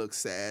do I look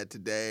sad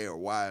today, or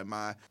why am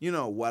I,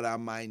 what I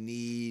might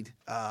need.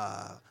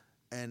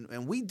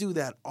 And we do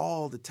that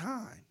all the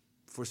time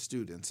for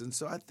students. And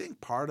so I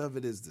think part of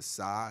it is the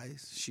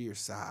sheer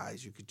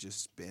size. You could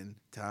just spend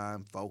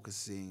time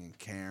focusing and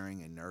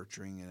caring and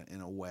nurturing in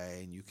a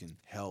way, and you can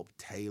help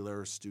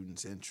tailor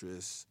students'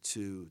 interests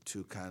to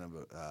kind of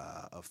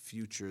a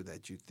future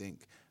that you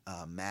think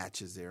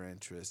matches their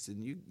interests,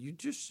 and you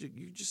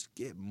just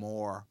get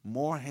more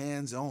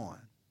hands-on,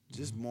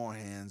 just more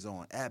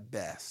hands-on. At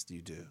best,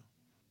 you do.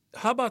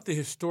 How about the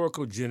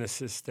historical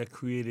genesis that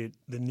created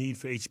the need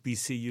for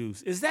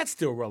HBCUs? Is that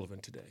still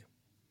relevant today?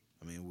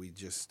 I mean, we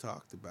just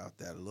talked about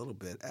that a little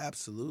bit.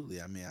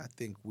 Absolutely. I mean, I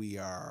think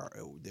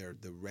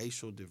the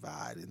racial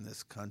divide in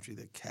this country,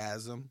 the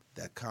chasm,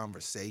 that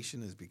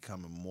conversation is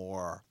becoming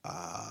more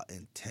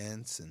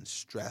intense and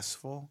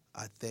stressful.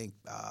 I think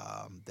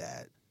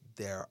that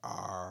there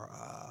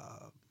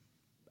are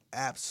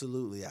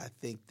absolutely, I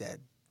think that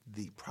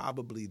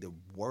probably the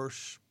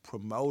worst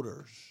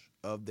promoters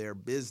of their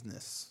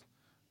business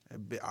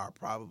are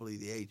probably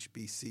the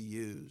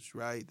HBCUs,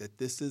 right? That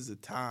this is a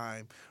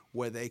time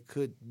where they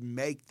could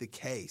make the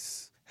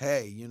case,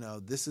 hey,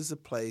 this is a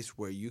place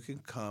where you can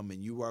come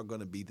and you are going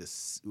to be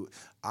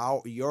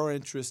your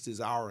interest is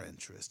our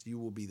interest. You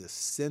will be the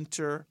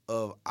center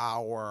of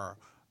our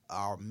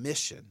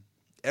mission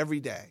every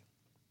day,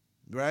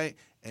 right?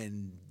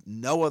 And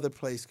no other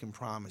place can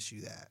promise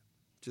you that.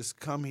 Just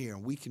come here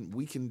and we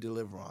can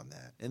deliver on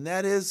that. And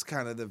that is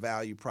kind of the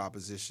value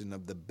proposition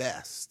of the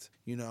best,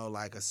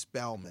 like a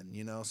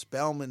Spelman.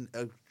 Spelman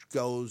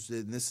goes,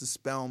 and this is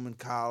Spelman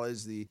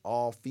College, the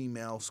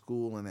all-female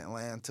school in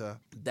Atlanta.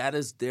 That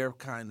is their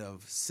kind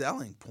of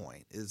selling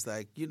point, is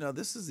like,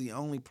 this is the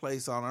only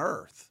place on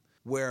earth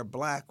where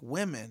black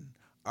women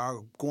are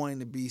going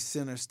to be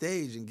center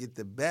stage and get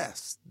the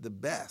best.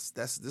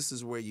 This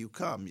is where you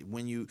come.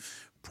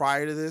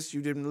 Prior to this,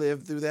 you didn't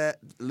live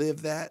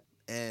that.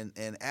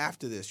 And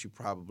after this, you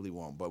probably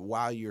won't. But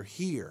while you're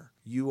here,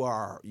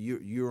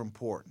 you're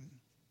important.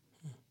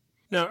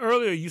 Now,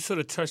 earlier you sort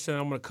of touched on,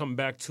 I'm going to come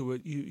back to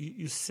it.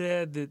 You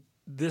said that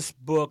this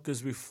book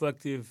is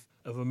reflective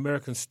of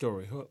American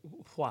story.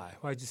 Why?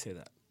 Why did you say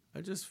that?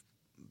 I just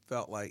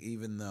felt like,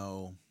 even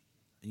though,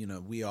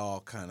 we all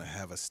kind of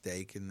have a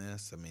stake in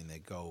this. I mean, they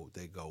go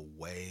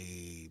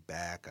way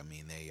back. I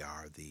mean, they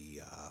are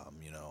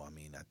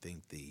I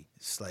think the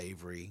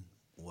slavery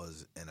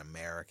was an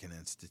American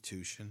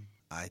institution.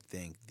 I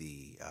think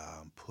the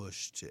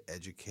push to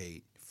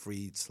educate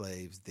freed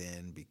slaves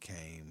then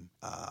became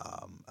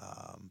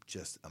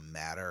just a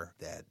matter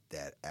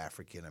that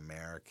African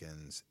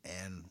Americans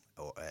and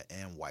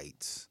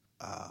whites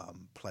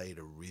played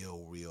a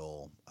real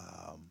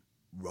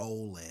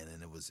role in,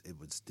 and it was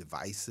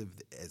divisive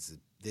as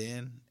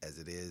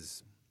it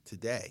is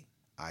today.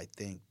 I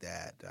think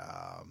that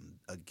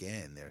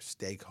again, there are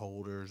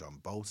stakeholders on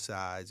both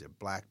sides. There are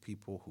black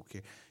people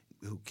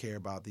who care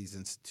about these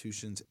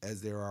institutions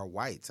as there are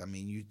whites. I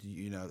mean,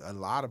 a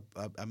lot of.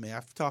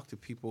 I've talked to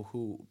people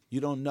who you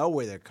don't know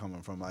where they're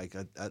coming from. Like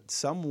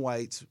some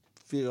whites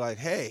feel like,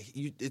 hey,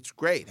 it's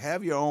great.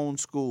 Have your own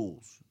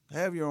schools.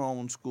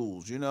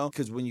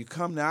 Because when you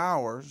come to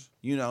ours,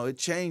 it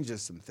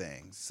changes some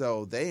things.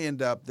 So they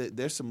end up,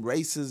 there's some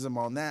racism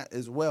on that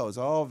as well. It's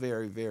all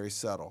very, very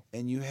subtle.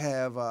 And you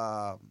have,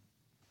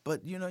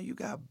 you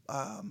got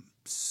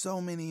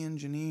so many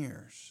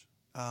engineers,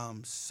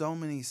 so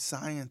many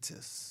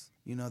scientists,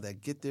 that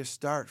get their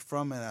start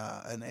from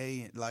an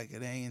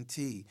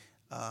A&T.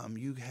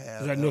 You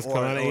have is that North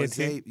Carolina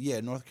A&T? Yeah,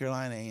 North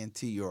Carolina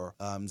A&T, or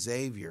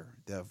Xavier,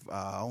 the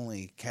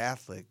only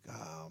Catholic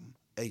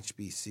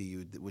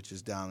HBCU, which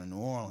is down in New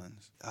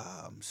Orleans.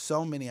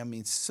 So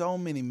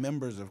many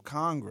members of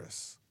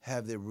Congress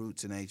have their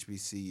roots in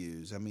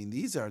HBCUs. I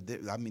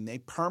mean, they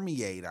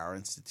permeate our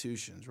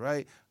institutions,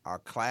 right? Our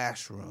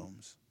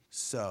classrooms.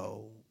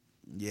 So,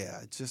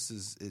 yeah,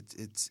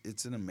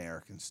 it's an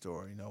American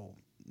story.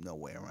 No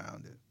way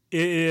around it.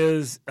 It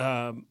is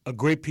a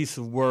great piece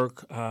of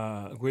work,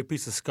 a great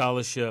piece of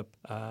scholarship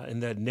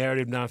in that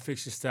narrative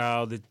nonfiction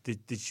style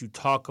that you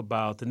talk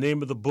about. The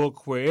name of the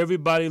book, Where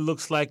Everybody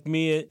Looks Like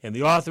Me, and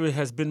the author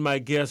has been my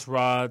guest,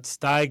 Rod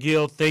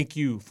Stodghill. Thank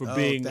you for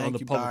being on the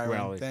Public Byron.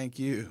 Rally. Thank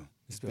you.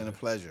 It's been a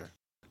pleasure.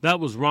 That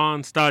was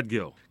Ron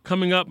Stodghill.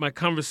 Coming up, my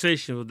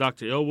conversation with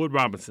Dr. Elwood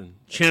Robinson,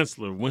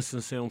 Chancellor of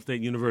Winston-Salem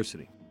State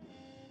University.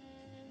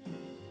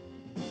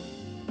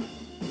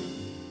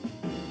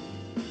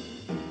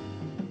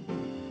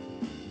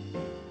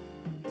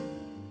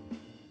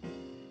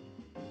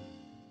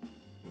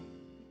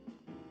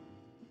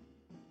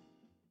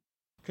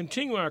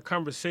 Continuing our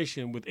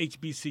conversation with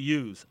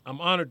HBCUs,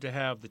 I'm honored to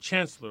have the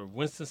Chancellor of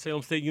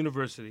Winston-Salem State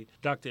University,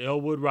 Dr.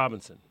 Elwood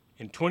Robinson.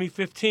 In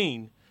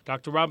 2015,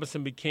 Dr.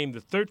 Robinson became the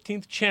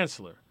 13th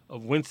Chancellor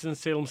of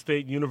Winston-Salem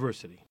State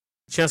University.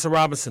 Chancellor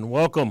Robinson,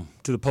 welcome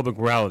to the Public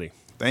Rally.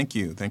 Thank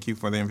you. Thank you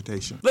for the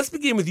invitation. Let's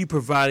begin with you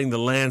providing the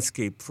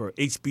landscape for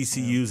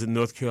HBCUs in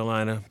North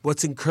Carolina.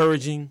 What's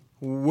encouraging?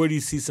 Where do you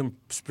see some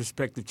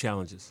prospective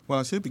challenges? Well,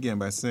 I should begin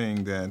by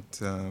saying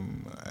that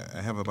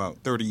I have about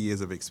 30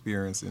 years of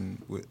experience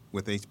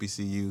with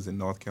HBCUs in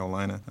North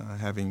Carolina,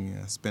 having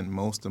spent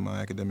most of my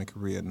academic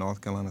career at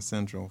North Carolina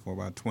Central for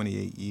about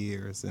 28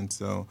 years, and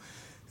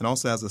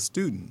also as a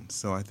student.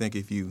 So I think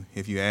if you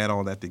add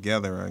all that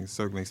together, I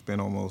certainly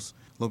spent almost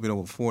a little bit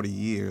over 40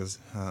 years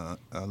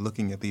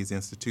looking at these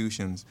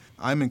institutions.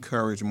 I'm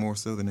encouraged more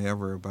so than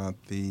ever about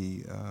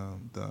the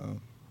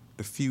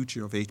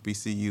future of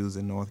HBCUs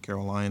in North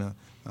Carolina.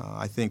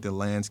 I think the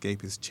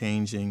landscape is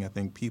changing. I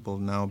think people are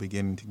now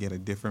beginning to get a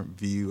different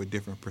view, a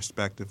different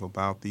perspective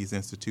about these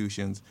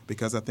institutions,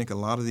 because I think a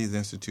lot of these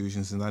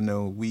institutions, and I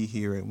know we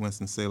here at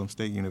Winston-Salem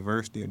State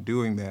University are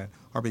doing that,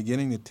 are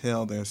beginning to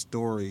tell their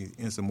story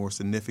in some more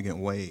significant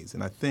ways.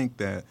 And I think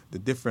that the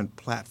different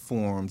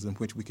platforms in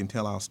which we can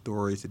tell our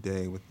story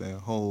today, with the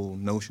whole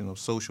notion of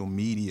social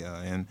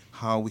media and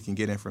how we can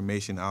get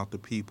information out to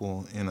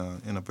people in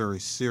a very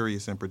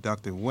serious and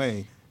productive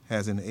way,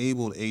 has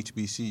enabled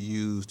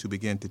HBCUs to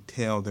begin to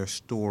tell their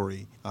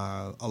story.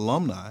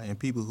 Alumni and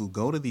people who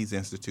go to these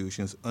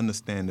institutions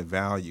understand the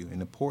value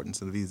and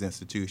importance of these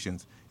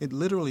institutions. It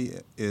literally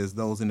is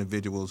those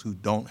individuals who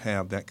don't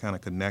have that kind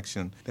of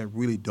connection, that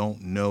really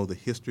don't know the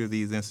history of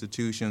these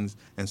institutions.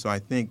 And so I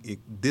think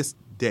this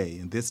day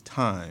and this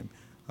time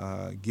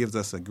gives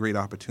us a great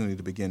opportunity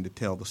to begin to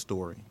tell the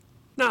story.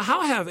 Now,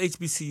 how have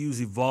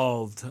HBCUs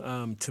evolved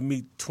to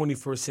meet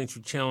 21st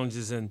century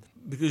challenges? And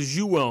because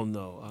you well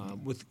know,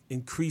 with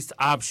increased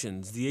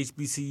options, the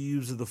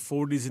HBCUs of the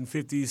 40s and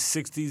 50s,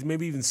 60s,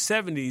 maybe even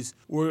 70s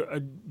were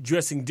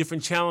addressing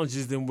different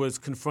challenges than what's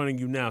confronting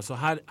you now. So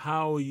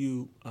how are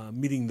you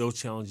meeting those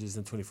challenges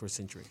in the 21st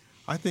century?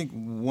 I think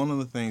one of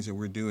the things that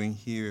we're doing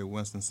here at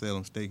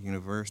Winston-Salem State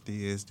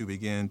University is to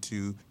begin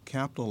to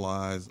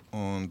capitalize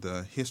on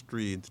the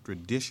history and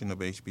tradition of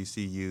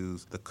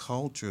HBCUs. The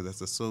culture that's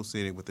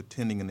associated with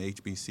attending an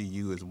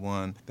HBCU is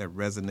one that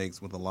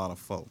resonates with a lot of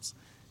folks.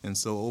 And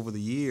so over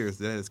the years,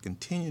 that has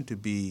continued to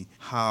be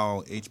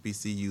how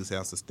HBCUs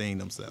have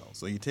sustained themselves.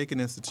 So you take an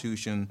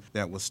institution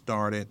that was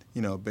started,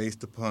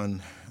 based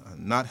upon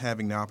not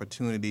having the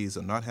opportunities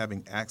or not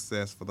having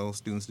access for those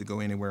students to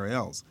go anywhere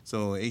else.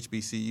 So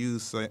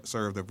HBCUs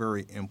served a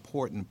very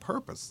important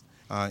purpose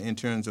in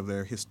terms of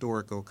their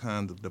historical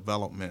kind of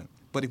development.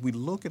 But if we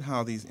look at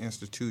how these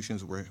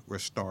institutions were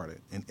started,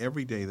 and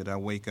every day that I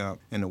wake up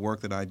and the work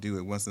that I do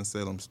at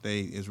Winston-Salem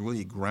State is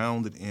really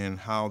grounded in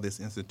how this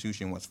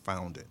institution was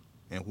founded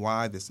and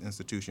why this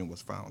institution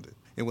was founded.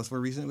 It was for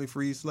recently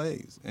freed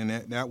slaves, and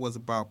that was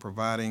about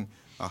providing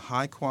a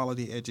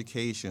high-quality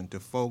education to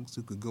folks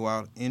who could go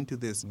out into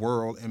this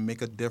world and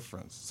make a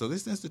difference. So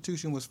this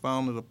institution was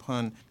founded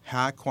upon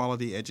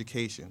high-quality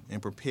education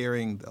and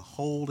preparing the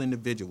whole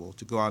individual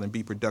to go out and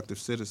be productive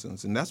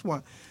citizens, and that's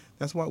what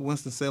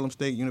Winston-Salem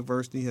State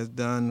University has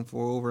done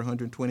for over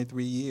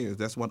 123 years.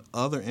 That's what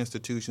other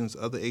institutions,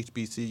 other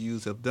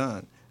HBCUs have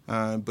done.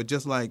 But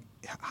just like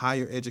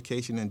higher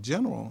education in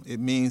general, it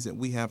means that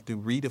we have to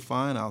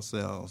redefine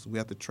ourselves. We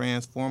have to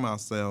transform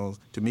ourselves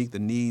to meet the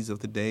needs of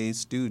today's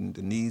student,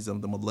 the needs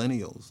of the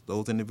millennials,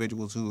 those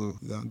individuals who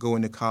are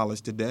going to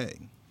college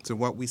today. So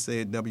what we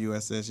say at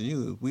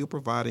WSSU, we are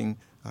providing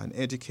an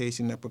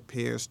education that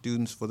prepares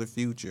students for the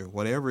future,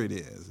 whatever it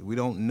is. We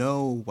don't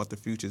know what the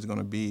future is going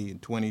to be in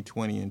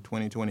 2020 and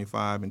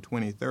 2025 and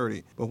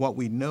 2030, but what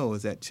we know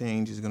is that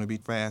change is going to be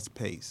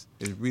fast-paced.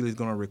 It really is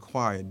going to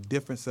require a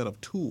different set of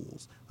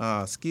tools,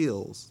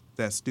 skills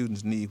that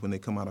students need when they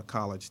come out of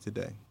college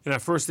today. In our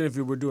first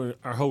interview, we're doing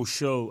our whole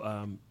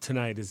show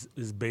tonight is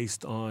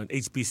based on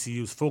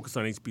HBCUs, focused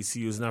on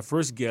HBCUs. And our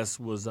first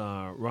guest was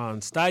Ron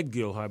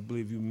Stodghill, who I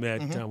believe you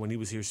met when he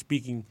was here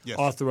speaking, yes.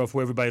 Author of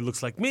Where Everybody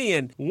Looks Like Me.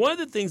 And And one of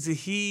the things that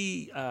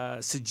he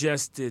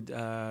suggested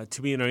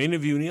to me in our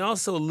interview, and he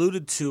also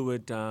alluded to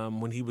it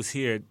when he was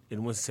here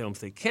in Winston-Salem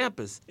State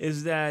campus,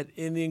 is that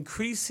in the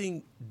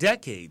increasing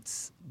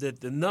decades,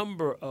 that the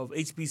number of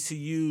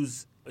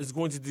HBCUs is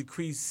going to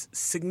decrease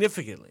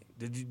significantly.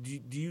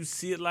 Do you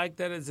see it like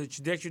that as a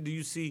trajectory? Do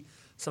you see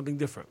something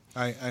different?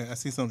 I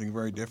see something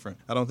very different.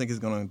 I don't think it's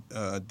going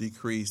to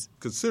decrease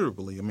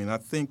considerably. I mean, I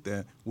think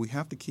that we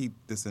have to keep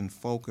this in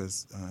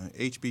focus.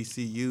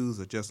 HBCUs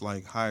are just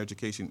like higher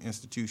education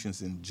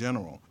institutions in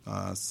general.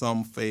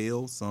 Some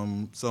fail,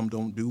 some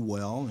don't do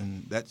well,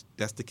 and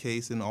that's the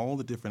case in all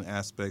the different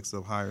aspects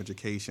of higher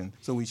education.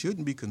 So we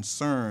shouldn't be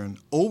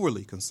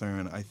overly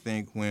concerned, I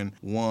think, when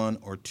one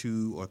or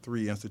two or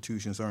three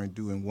institutions aren't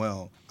doing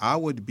well. I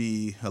would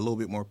be a little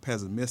bit more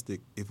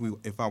pessimistic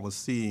if I was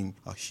seeing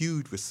a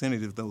huge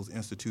percentage of those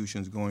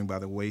institutions going by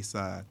the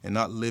wayside and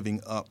not living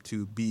up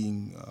to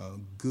being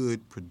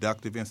good,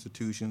 productive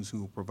institutions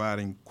who are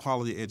providing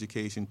quality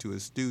education to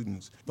its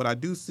students. But I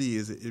do see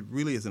it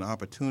really is an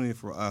opportunity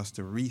for us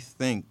to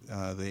rethink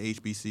the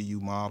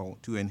HBCU model,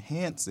 to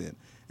enhance it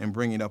and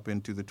bring it up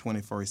into the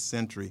 21st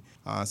century.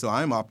 So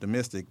I'm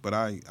optimistic, but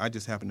I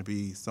just happen to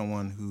be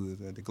someone who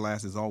the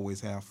glass is always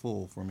half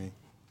full for me.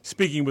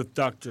 Speaking with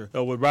Dr.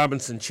 Elwood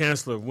Robinson,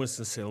 Chancellor of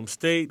Winston-Salem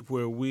State,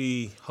 where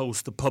we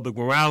host the Public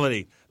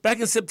Morality. Back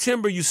in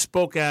September, you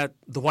spoke at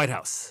the White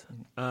House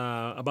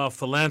about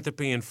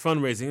philanthropy and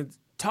fundraising.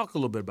 Talk a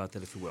little bit about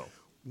that, if you will.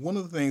 One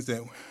of the things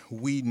that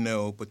we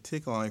know,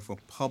 particularly for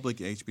public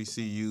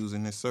HBCUs,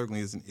 and this certainly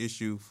is an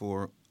issue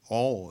for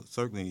all,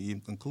 certainly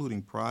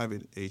including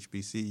private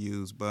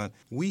HBCUs, but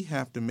we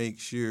have to make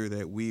sure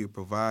that we are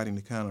providing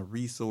the kind of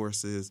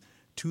resources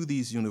to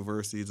these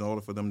universities in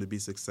order for them to be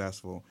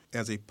successful.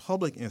 As a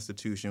public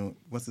institution,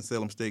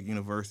 Winston-Salem State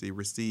University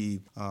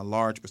received a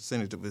large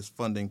percentage of its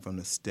funding from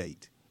the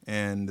state.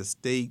 And the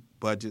state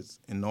budgets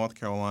in North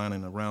Carolina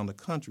and around the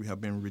country have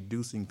been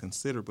reducing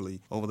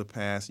considerably over the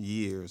past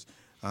years.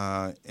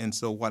 And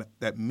so what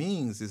that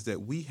means is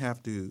that we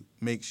have to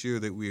make sure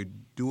that we're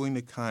doing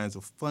the kinds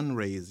of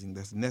fundraising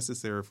that's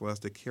necessary for us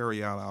to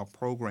carry out our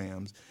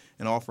programs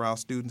and offer our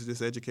students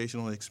this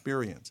educational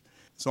experience.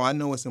 So I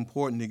know it's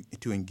important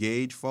to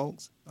engage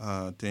folks,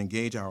 to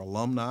engage our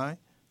alumni,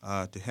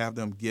 to have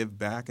them give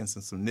back in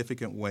some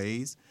significant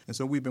ways. And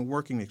so we've been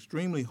working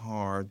extremely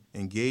hard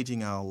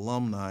engaging our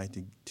alumni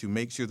to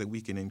make sure that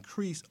we can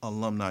increase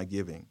alumni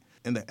giving.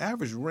 And the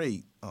average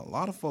rate, a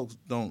lot of folks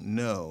don't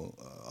know,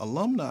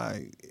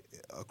 alumni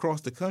across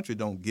the country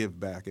don't give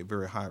back at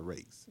very high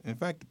rates. In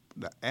fact,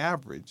 the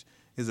average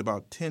is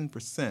about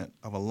 10%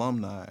 of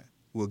alumni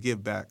will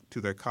give back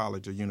to their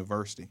college or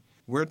university.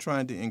 We're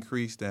trying to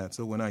increase that.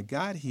 So when I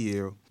got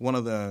here, one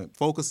of the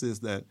focuses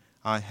that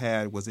I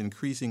had was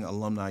increasing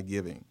alumni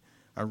giving.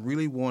 I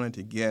really wanted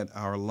to get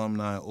our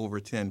alumni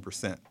over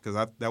 10%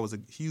 because that was a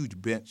huge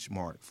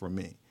benchmark for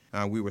me.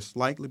 We were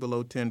slightly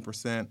below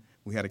 10%.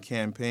 We had a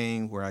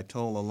campaign where I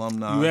told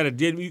alumni.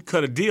 You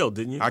cut a deal,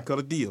 didn't you? I cut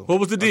a deal. What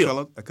was the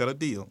deal? I cut a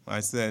deal. I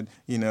said,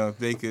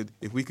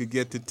 if we could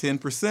get to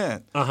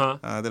 10%,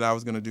 that I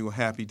was going to do a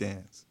happy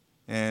dance.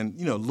 And,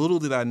 little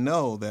did I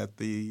know that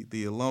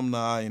the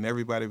alumni and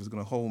everybody was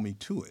going to hold me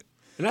to it.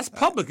 And that's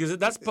public, is it?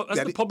 That's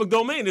the public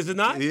domain, is it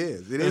not? It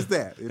is. It is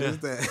that. It is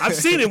that. I've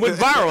seen it. It went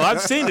viral.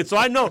 I've seen it, so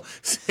I know.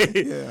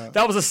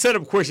 That was a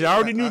setup question. I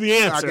already knew the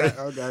answer.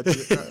 I got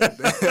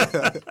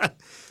you.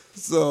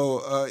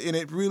 So, and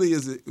it really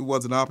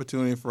was an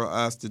opportunity for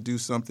us to do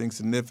something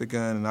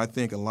significant, and I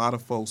think a lot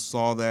of folks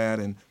saw that,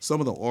 and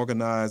some of the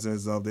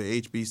organizers of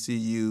the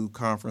HBCU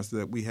conference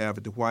that we have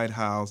at the White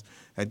House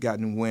had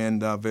gotten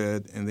wind of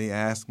it, and they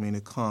asked me to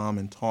come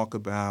and talk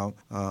about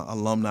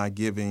alumni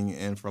giving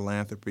and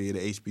philanthropy at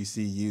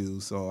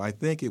HBCU. So I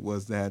think it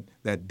was that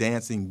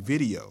dancing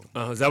video.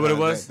 Is that what it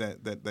was?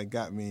 That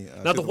got me.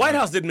 Now, the White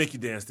House didn't make you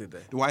dance, did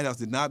they? The White House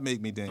did not make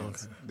me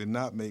dance. Okay. Did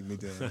not make me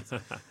dance.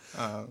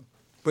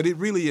 But it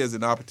really is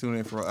an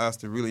opportunity for us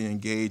to really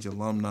engage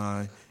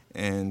alumni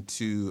and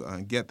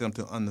to get them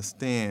to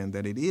understand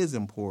that it is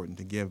important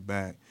to give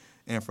back.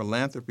 And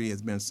philanthropy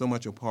has been so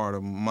much a part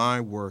of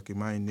my work and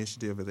my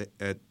initiative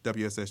at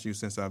WSSU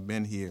since I've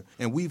been here.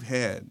 And we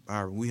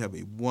have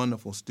a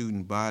wonderful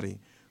student body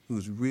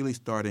who's really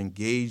started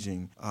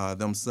engaging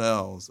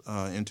themselves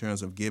in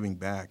terms of giving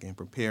back and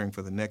preparing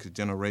for the next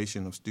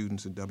generation of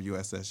students at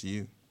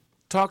WSSU.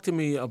 Talk to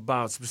me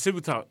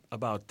specifically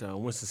about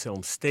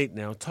Winston-Salem State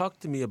now. Talk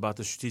to me about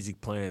the strategic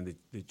plan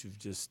that you've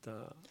just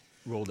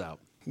rolled out.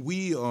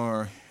 We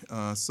are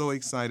so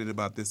excited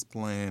about this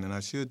plan, and I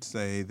should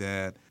say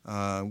that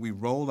we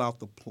rolled out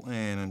the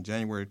plan on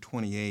January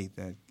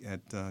 28th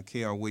at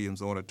K.R.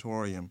 Williams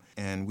Auditorium,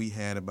 and we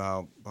had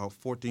about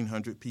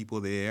 1,400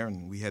 people there,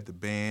 and we had the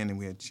band, and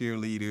we had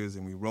cheerleaders,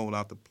 and we rolled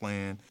out the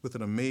plan with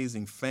an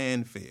amazing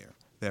fanfare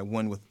that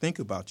one would think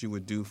about you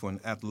would do for an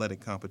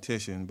athletic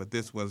competition, but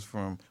this was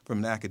from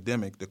an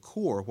academic, the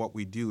core of what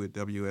we do at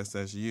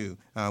WSSU.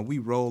 We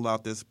rolled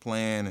out this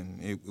plan,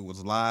 and it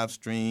was live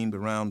streamed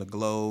around the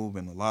globe,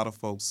 and a lot of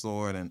folks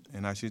saw it.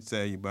 And I should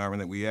tell you, Byron,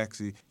 that we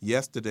actually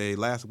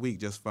last week,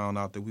 just found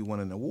out that we won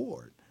an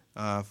award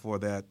for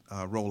that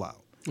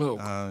rollout. Oh.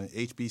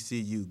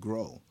 HBCU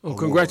Grow. Oh, Award,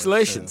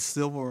 congratulations.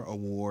 Silver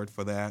Award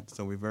for that.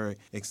 So we're very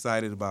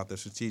excited about the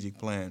strategic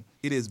plan.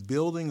 It is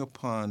building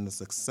upon the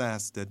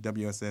success that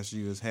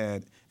WSSU has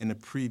had in the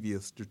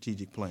previous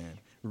strategic plan.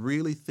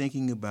 Really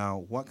thinking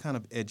about what kind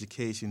of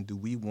education do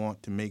we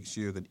want to make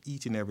sure that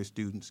each and every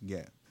student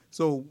get.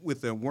 So with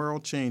the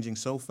world changing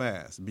so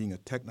fast, being a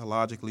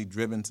technologically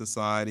driven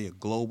society, a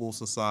global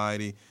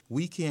society,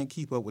 we can't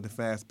keep up with the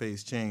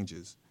fast-paced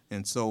changes.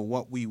 And so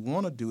what we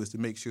want to do is to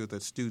make sure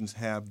that students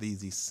have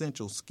these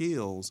essential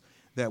skills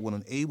that will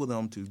enable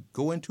them to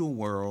go into a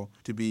world,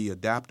 to be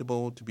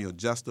adaptable, to be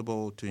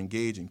adjustable, to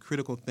engage in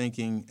critical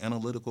thinking,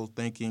 analytical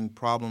thinking,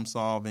 problem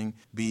solving,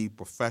 be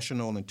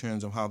professional in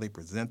terms of how they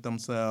present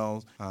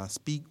themselves,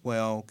 speak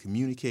well,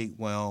 communicate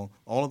well,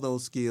 all of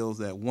those skills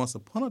that once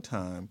upon a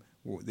time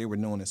they were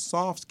known as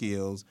soft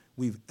skills.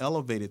 We've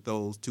elevated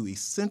those to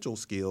essential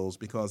skills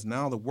because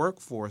now the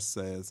workforce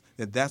says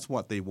that that's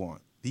what they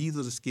want. These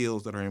are the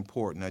skills that are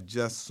important. I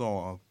just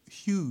saw a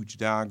huge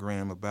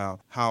diagram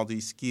about how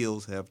these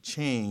skills have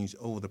changed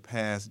over the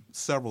past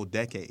several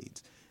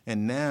decades.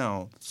 And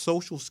now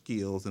social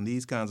skills and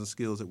these kinds of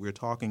skills that we're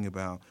talking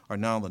about are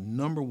now the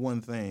number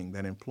one thing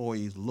that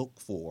employees look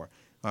for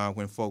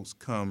when folks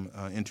come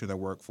into their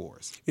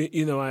workforce.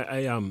 You know,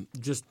 I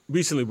just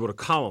recently wrote a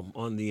column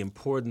on the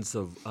importance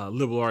of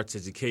liberal arts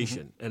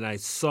education, and I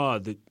saw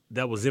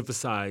that was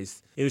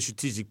emphasized in the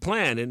strategic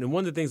plan. And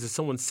one of the things that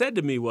someone said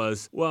to me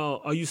was, well,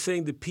 are you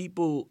saying that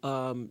people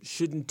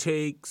shouldn't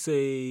take,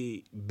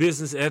 say,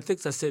 business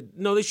ethics? I said,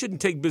 no, they shouldn't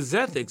take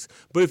business ethics.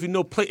 But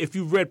if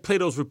you've read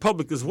Plato's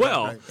Republic as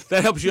well, right,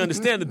 that helps you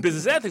understand the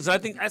business ethics. I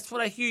think that's what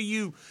I hear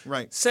you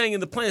saying in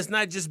the plan. It's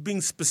not just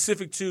being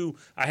specific to,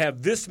 I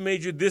have this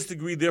major, this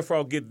degree, therefore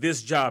I'll get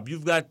this job.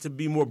 You've got to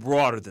be more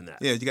broader than that.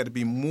 Yeah, you got to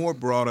be more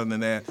broader than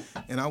that.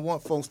 And I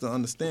want folks to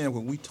understand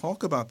when we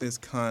talk about this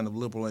kind of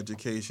liberal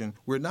education,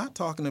 we're not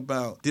talking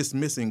about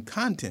dismissing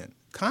content.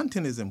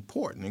 Content is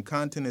important and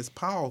content is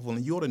powerful,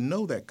 and you ought to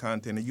know that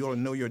content and you ought to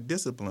know your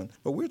discipline.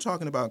 But we're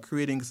talking about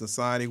creating a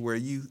society where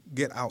you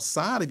get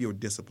outside of your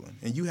discipline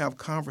and you have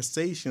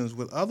conversations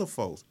with other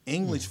folks,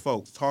 English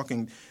folks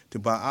talking to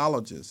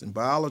biologists and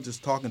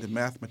biologists talking to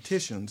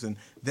mathematicians. And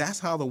that's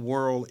how the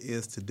world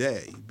is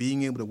today,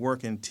 being able to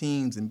work in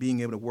teams and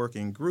being able to work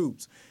in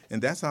groups.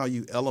 And that's how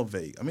you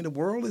elevate. I mean, the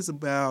world is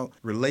about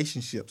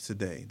relationships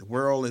today. The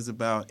world is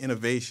about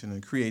innovation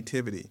and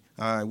creativity.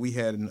 We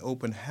had an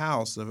open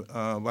house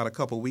about a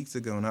couple of weeks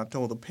ago, and I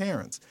told the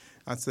parents,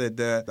 I said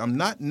that I'm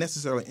not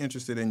necessarily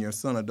interested in your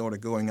son or daughter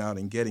going out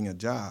and getting a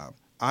job.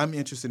 I'm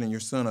interested in your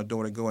son or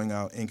daughter going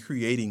out and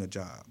creating a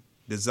job,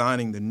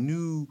 designing the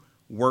new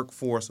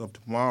workforce of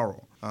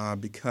tomorrow.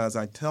 Because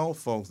I tell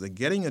folks that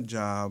getting a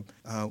job,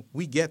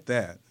 we get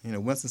that. You know,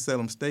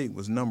 Winston-Salem State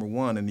was number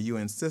one in the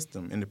UN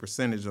system in the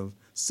percentage of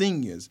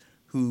seniors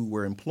who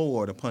were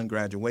employed upon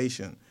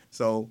graduation.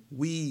 So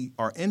we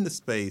are in the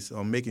space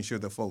of making sure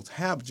that folks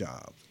have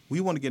jobs. We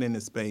want to get in the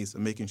space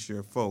of making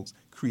sure folks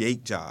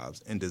create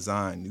jobs and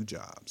design new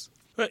jobs.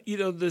 But, you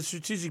know, the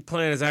strategic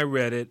plan, as I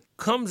read it,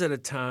 comes at a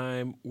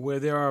time where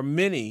there are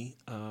many,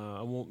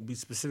 I won't be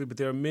specific, but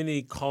there are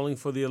many calling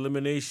for the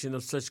elimination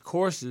of such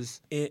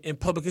courses in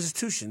public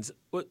institutions.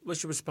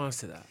 What's your response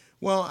to that?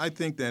 Well, I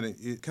think that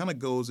it kind of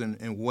goes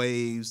in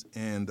waves,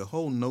 and the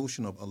whole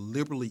notion of a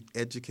liberally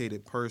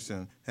educated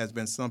person has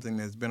been something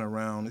that's been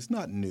around. It's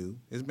not new.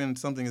 It's been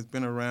something that's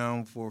been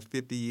around for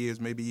 50 years,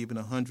 maybe even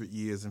 100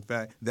 years. In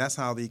fact, that's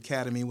how the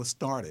academy was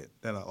started,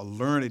 that a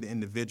learned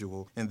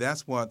individual. And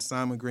that's what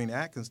Simon Green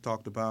Atkins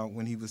talked about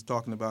when he was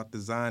talking about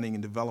designing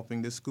and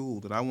developing this school,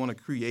 that I want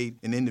to create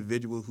an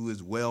individual who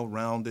is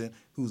well-rounded,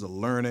 who's a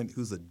learner,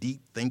 who's a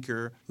deep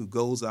thinker, who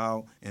goes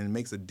out and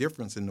makes a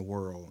difference in the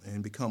world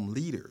and become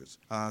leaders.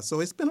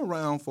 So it's been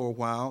around for a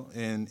while,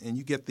 and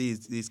you get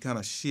these kind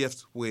of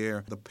shifts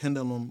where the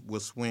pendulum will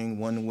swing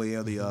one way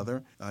or the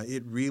other.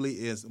 It really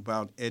is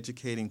about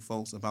educating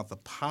folks about the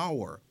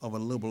power of a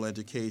liberal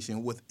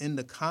education within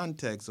the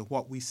context of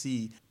what we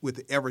see with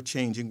the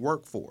ever-changing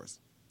workforce.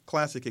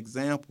 Classic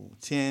example,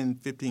 10,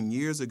 15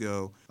 years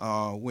ago,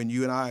 when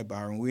you and I,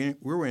 Byron, we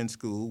were in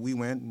school, we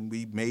went and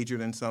we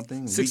majored in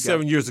something.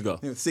 7 years ago.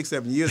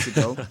 7 years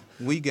ago,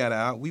 we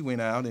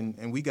went out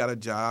and we got a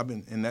job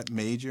in that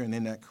major and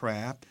in that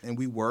craft, and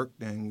we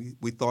worked, and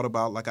we thought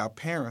about, like our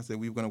parents, that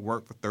we were going to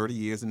work for 30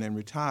 years and then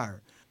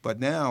retire. But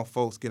now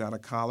folks get out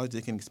of college,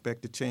 they can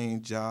expect to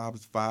change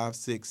jobs 5,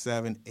 6,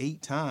 7,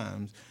 8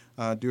 times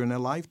during their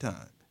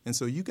lifetime. And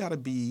so you got to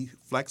be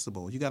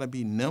flexible, you got to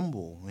be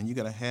nimble, and you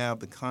got to have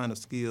the kind of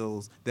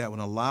skills that would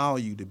allow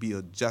you to be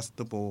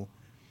adjustable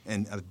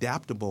and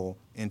adaptable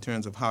in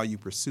terms of how you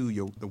pursue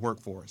the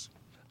workforce.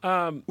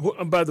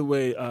 By the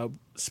way,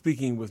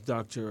 speaking with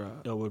Dr.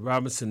 Elwood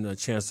Robinson,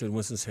 Chancellor at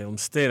Winston-Salem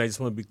State, I just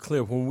want to be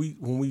clear. When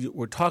we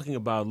were talking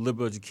about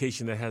liberal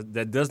education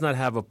that does not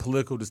have a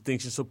political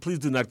distinction, so please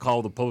do not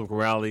call the public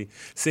rally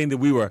saying that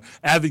we were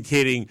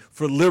advocating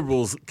for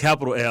liberals,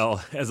 capital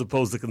L, as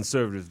opposed to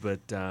conservatives.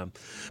 But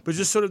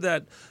just sort of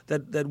that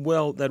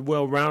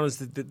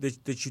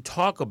well-roundedness that you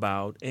talk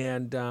about,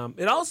 and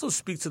it also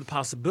speaks to the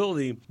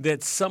possibility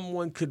that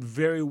someone could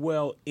very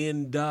well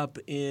end up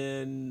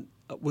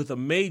with a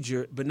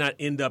major, but not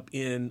end up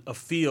in a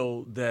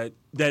field that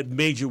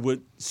major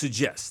would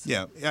suggest.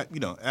 Yeah,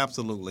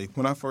 absolutely.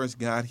 When I first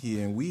got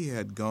here, we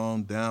had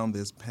gone down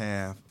this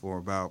path for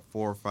about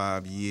 4 or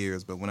 5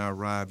 years, but when I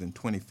arrived in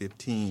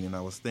 2015 and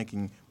I was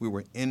thinking we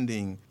were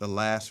ending the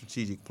last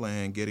strategic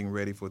plan, getting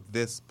ready for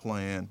this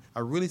plan,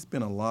 I really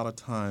spent a lot of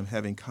time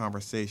having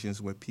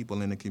conversations with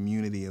people in the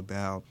community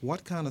about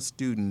what kind of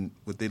student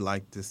would they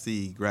like to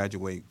see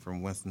graduate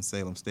from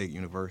Winston-Salem State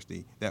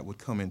University that would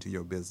come into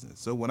your business.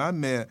 So when I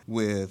met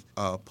with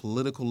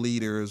political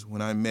leaders,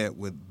 when I met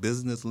with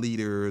business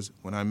leaders,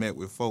 when I met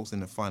with folks in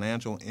the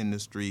financial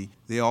industry,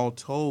 they all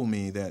told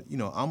me that,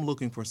 I'm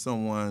looking for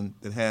someone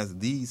that has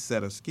these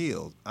set of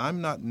skills.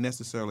 I'm not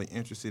necessarily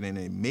interested in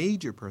a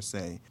major per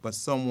se, but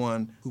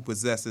someone who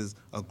possesses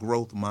a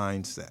growth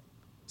mindset.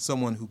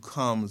 Someone who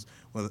comes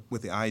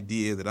with the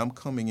idea that I'm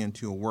coming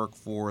into a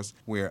workforce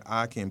where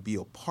I can be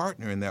a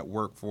partner in that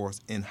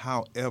workforce in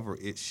however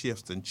it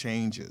shifts and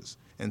changes.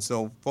 And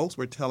so folks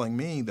were telling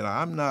me that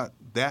I'm not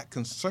that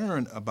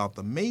concerned about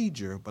the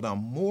major, but I'm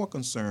more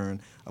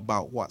concerned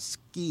about what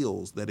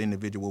skills that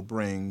individual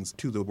brings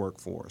to the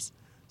workforce.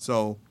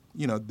 So,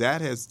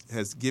 that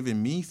has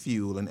given me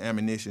fuel and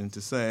ammunition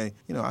to say,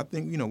 I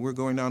think, we're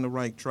going down the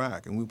right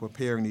track and we're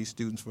preparing these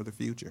students for the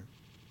future.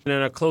 And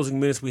in our closing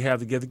minutes we have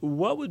together,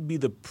 what would be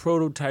the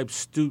prototype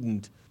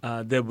student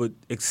that would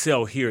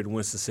excel here at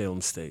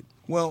Winston-Salem State?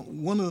 Well,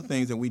 one of the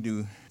things that we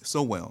do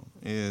so well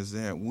is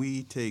that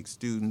we take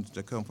students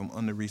that come from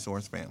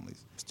under-resourced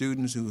families,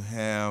 students who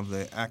have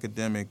the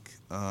academic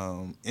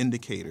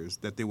indicators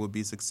that they will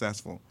be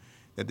successful,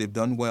 that they've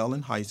done well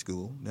in high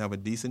school, they have a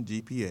decent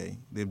GPA,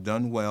 they've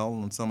done well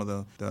on some of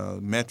the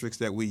metrics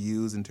that we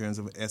use in terms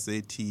of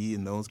SAT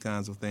and those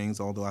kinds of things,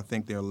 although I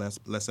think they're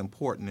less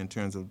important in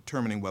terms of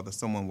determining whether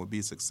someone will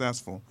be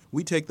successful.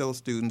 We take those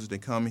students, they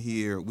come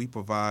here, we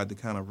provide the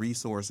kind of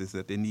resources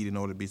that they need in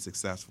order to be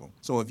successful.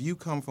 So if you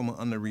come from an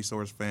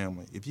under-resourced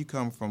family, if you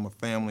come from a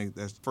family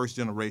that's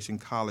first-generation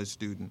college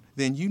student,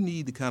 then you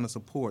need the kind of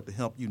support to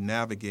help you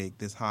navigate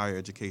this higher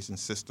education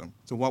system.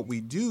 So what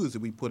we do is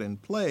that we put in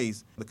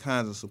place the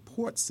kinds of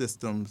support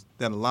systems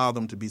that allow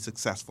them to be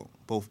successful,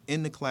 both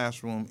in the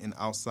classroom and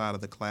outside of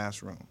the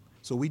classroom.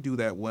 So we do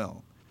that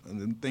well.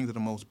 And the thing that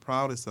I'm most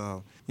proudest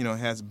of,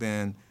 has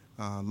been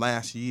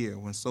last year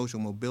when Social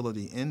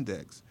Mobility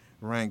Index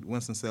ranked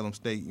Winston-Salem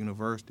State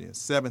University as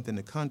 7th in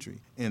the country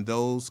in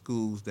those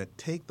schools that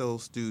take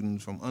those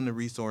students from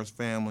under-resourced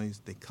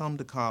families, they come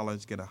to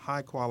college, get a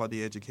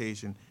high-quality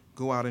education,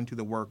 go out into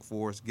the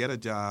workforce, get a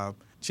job,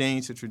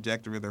 change the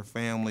trajectory of their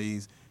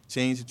families,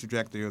 change the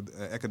trajectory of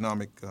the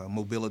economic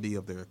mobility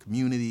of their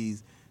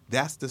communities.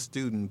 That's the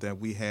student that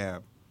we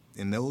have,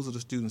 and those are the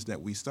students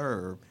that we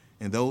serve,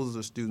 and those are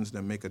the students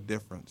that make a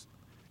difference.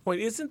 Wait,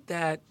 isn't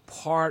that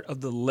part of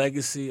the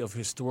legacy of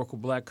historical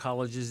black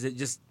colleges?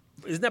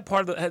 Hasn't that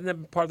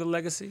been part of the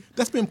legacy?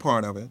 That's been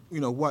part of it.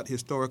 What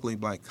historically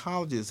black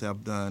colleges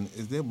have done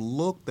is they've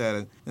looked at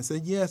it and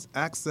said, yes,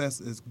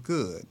 access is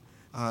good,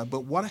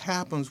 but what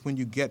happens when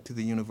you get to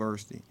the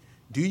university?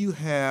 Do you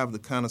have the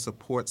kind of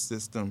support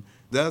system?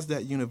 Does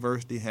that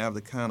university have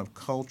the kind of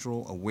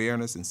cultural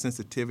awareness and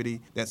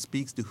sensitivity that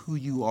speaks to who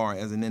you are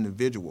as an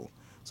individual?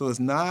 So it's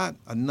not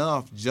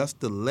enough just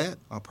to let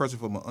a person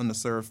from an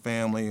underserved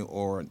family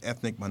or an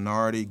ethnic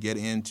minority get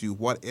into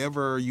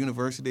whatever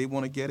university they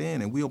want to get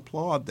in, and we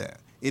applaud that.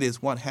 It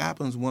is what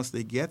happens once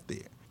they get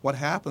there. What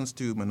happens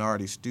to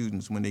minority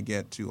students when they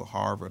get to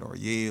Harvard or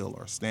Yale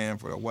or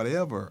Stanford or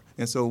whatever?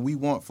 And so we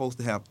want folks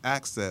to have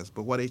access,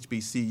 but what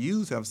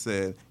HBCUs have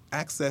said,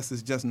 access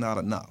is just not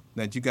enough,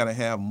 that you got to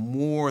have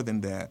more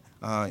than that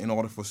in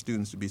order for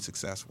students to be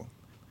successful.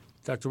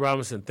 Dr.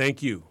 Robinson,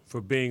 thank you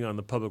for being on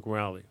the Public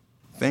Rally.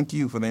 Thank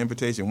you for the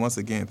invitation. Once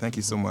again, thank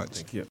you so much.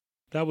 Thank you.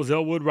 That was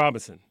Elwood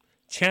Robinson,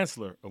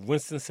 Chancellor of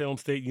Winston-Salem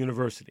State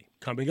University.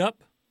 Coming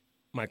up,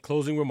 my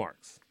closing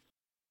remarks.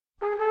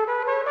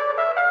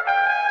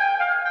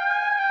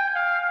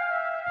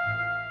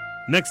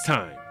 Next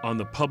time on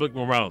The Public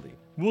Morality,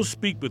 we'll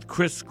speak with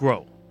Chris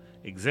Groh,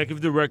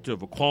 Executive Director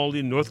of Equality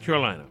in North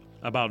Carolina,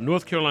 about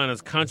North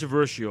Carolina's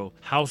controversial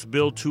House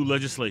Bill 2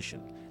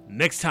 legislation.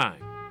 Next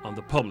time on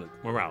The Public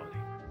Morality.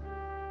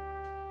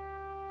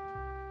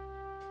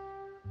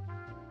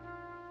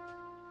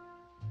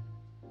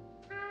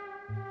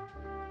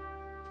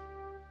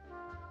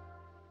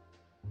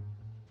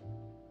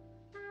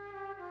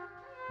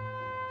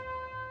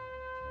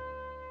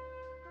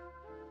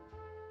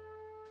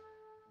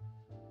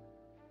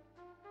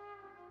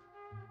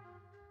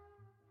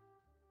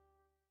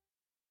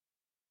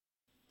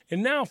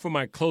 And now for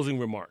my closing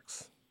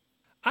remarks.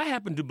 I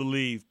happen to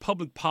believe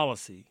public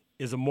policy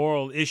is a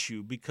moral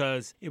issue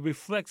because it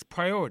reflects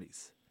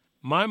priorities.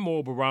 My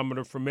moral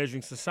barometer for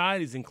measuring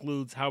societies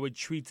includes how it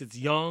treats its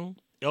young,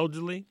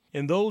 elderly,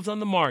 and those on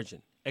the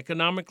margin,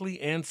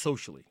 economically and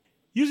socially.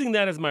 Using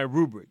that as my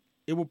rubric,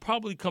 it will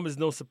probably come as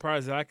no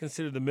surprise that I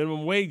consider the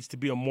minimum wage to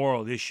be a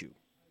moral issue.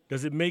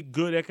 Does it make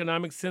good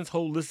economic sense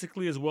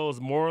holistically as well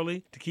as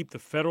morally to keep the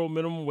federal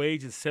minimum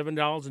wage at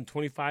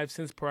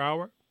 $7.25 per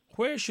hour?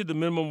 Where should the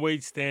minimum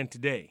wage stand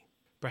today?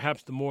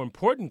 Perhaps the more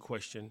important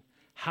question,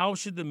 how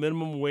should the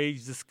minimum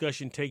wage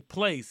discussion take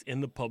place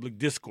in the public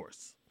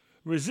discourse?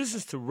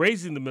 Resistance to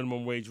raising the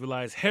minimum wage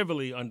relies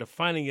heavily on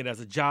defining it as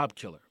a job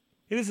killer.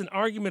 It is an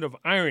argument of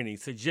irony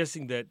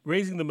suggesting that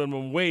raising the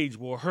minimum wage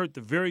will hurt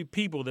the very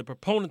people that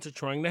proponents are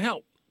trying to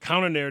help.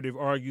 Counter-narrative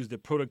argues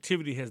that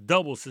productivity has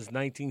doubled since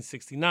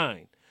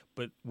 1969,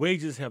 but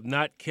wages have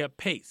not kept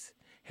pace.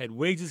 Had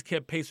wages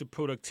kept pace with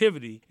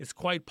productivity, it's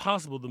quite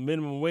possible the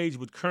minimum wage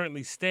would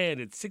currently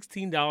stand at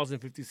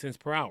 $16.50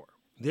 per hour.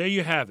 There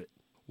you have it.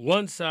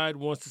 One side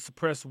wants to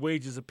suppress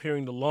wages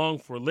appearing to long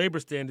for labor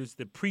standards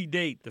that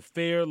predate the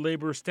Fair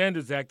Labor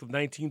Standards Act of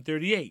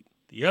 1938.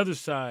 The other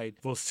side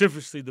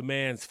vociferously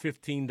demands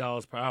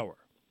 $15 per hour.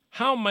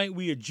 How might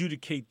we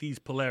adjudicate these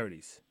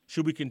polarities?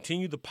 Should we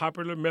continue the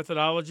popular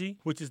methodology,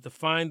 which is to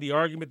find the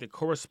argument that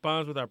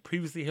corresponds with our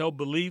previously held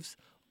beliefs,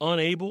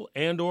 unable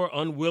and or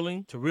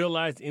unwilling to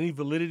realize any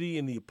validity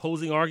in the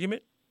opposing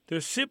argument? There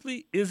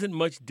simply isn't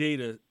much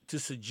data to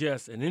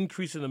suggest an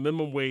increase in the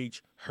minimum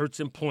wage hurts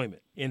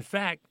employment. In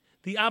fact,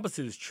 the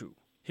opposite is true.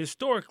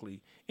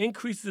 Historically,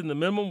 increases in the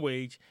minimum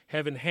wage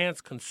have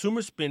enhanced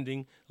consumer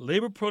spending,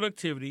 labor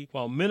productivity,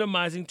 while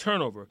minimizing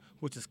turnover,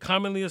 which is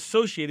commonly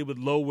associated with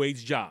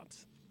low-wage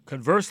jobs.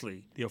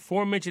 Conversely, the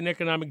aforementioned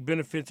economic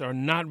benefits are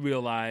not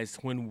realized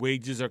when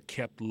wages are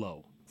kept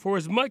low. For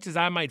as much as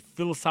I might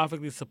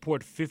philosophically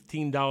support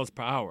 $15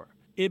 per hour,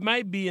 it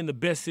might be in the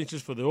best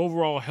interest for the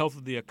overall health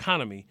of the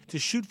economy to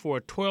shoot for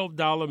a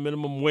 $12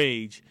 minimum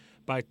wage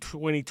by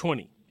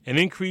 2020. An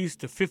increase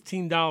to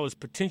 $15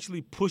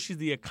 potentially pushes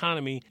the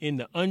economy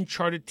into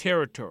uncharted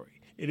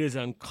territory. It is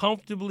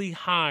uncomfortably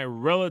high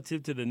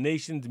relative to the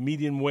nation's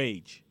median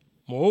wage.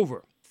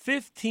 Moreover,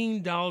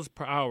 $15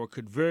 per hour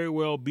could very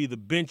well be the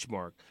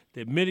benchmark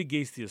that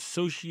mitigates the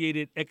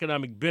associated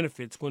economic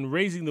benefits when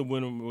raising the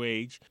minimum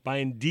wage by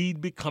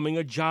indeed becoming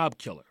a job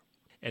killer.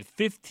 At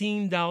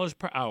 $15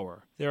 per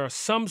hour, there are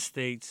some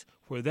states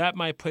where that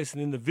might place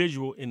an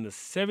individual in the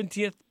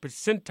 70th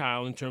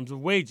percentile in terms of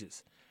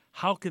wages.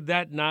 How could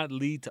that not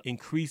lead to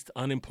increased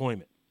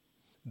unemployment?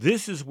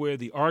 This is where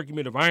the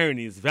argument of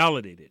irony is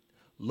validated.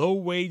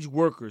 Low-wage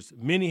workers,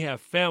 many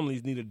have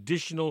families, need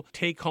additional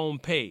take-home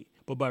pay.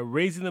 But by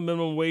raising the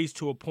minimum wage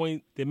to a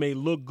point that may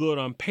look good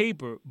on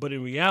paper, but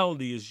in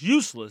reality is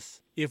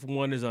useless if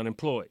one is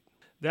unemployed.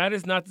 That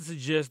is not to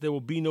suggest there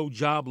will be no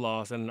job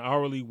loss at an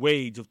hourly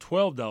wage of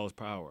 $12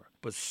 per hour,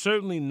 but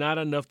certainly not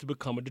enough to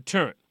become a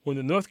deterrent. When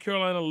the North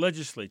Carolina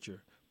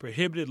legislature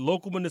prohibited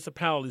local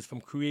municipalities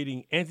from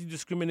creating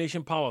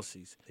anti-discrimination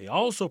policies, they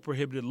also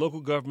prohibited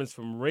local governments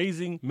from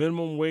raising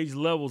minimum wage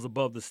levels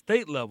above the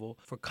state level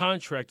for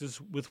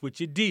contractors with which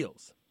it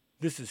deals.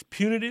 This is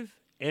punitive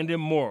and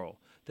immoral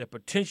that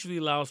potentially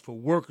allows for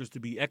workers to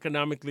be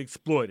economically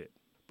exploited.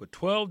 But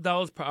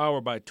 $12 per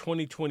hour by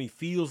 2020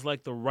 feels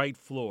like the right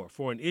floor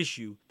for an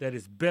issue that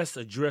is best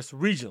addressed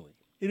regionally.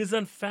 It is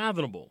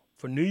unfathomable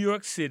for New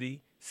York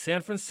City,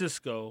 San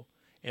Francisco,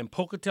 and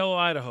Pocatello,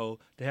 Idaho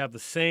to have the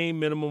same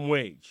minimum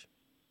wage.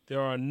 There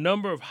are a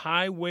number of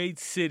high-wage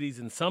cities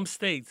in some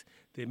states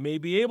that may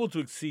be able to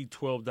exceed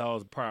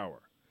 $12 per hour.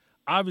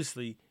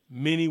 Obviously,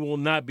 many will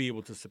not be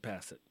able to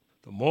surpass it.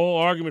 The moral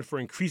argument for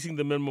increasing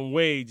the minimum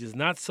wage is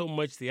not so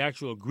much the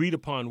actual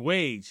agreed-upon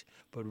wage,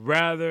 but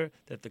rather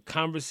that the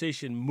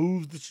conversation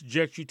moves the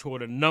trajectory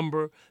toward a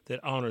number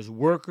that honors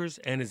workers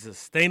and is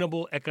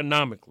sustainable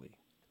economically.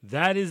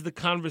 That is the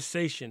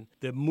conversation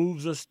that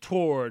moves us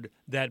toward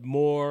that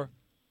more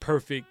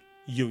perfect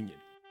union.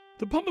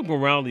 The Public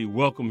Morality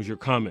welcomes your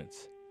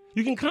comments.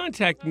 You can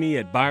contact me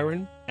at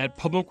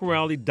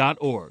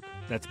byron@publicmorality.org.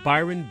 That's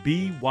Byron,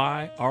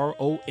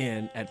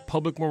 BYRON,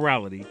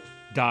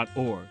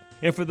 @publicmorality.org.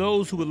 And for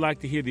those who would like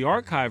to hear the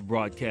archive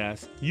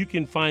broadcast, you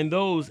can find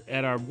those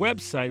at our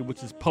website,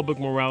 which is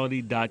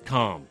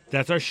publicmorality.com.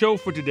 That's our show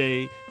for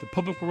today. The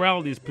Public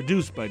Morality is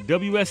produced by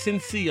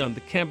WSNC on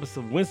the campus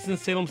of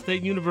Winston-Salem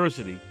State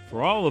University.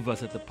 For all of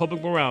us at the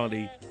Public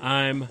Morality,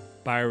 I'm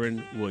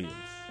Byron Williams.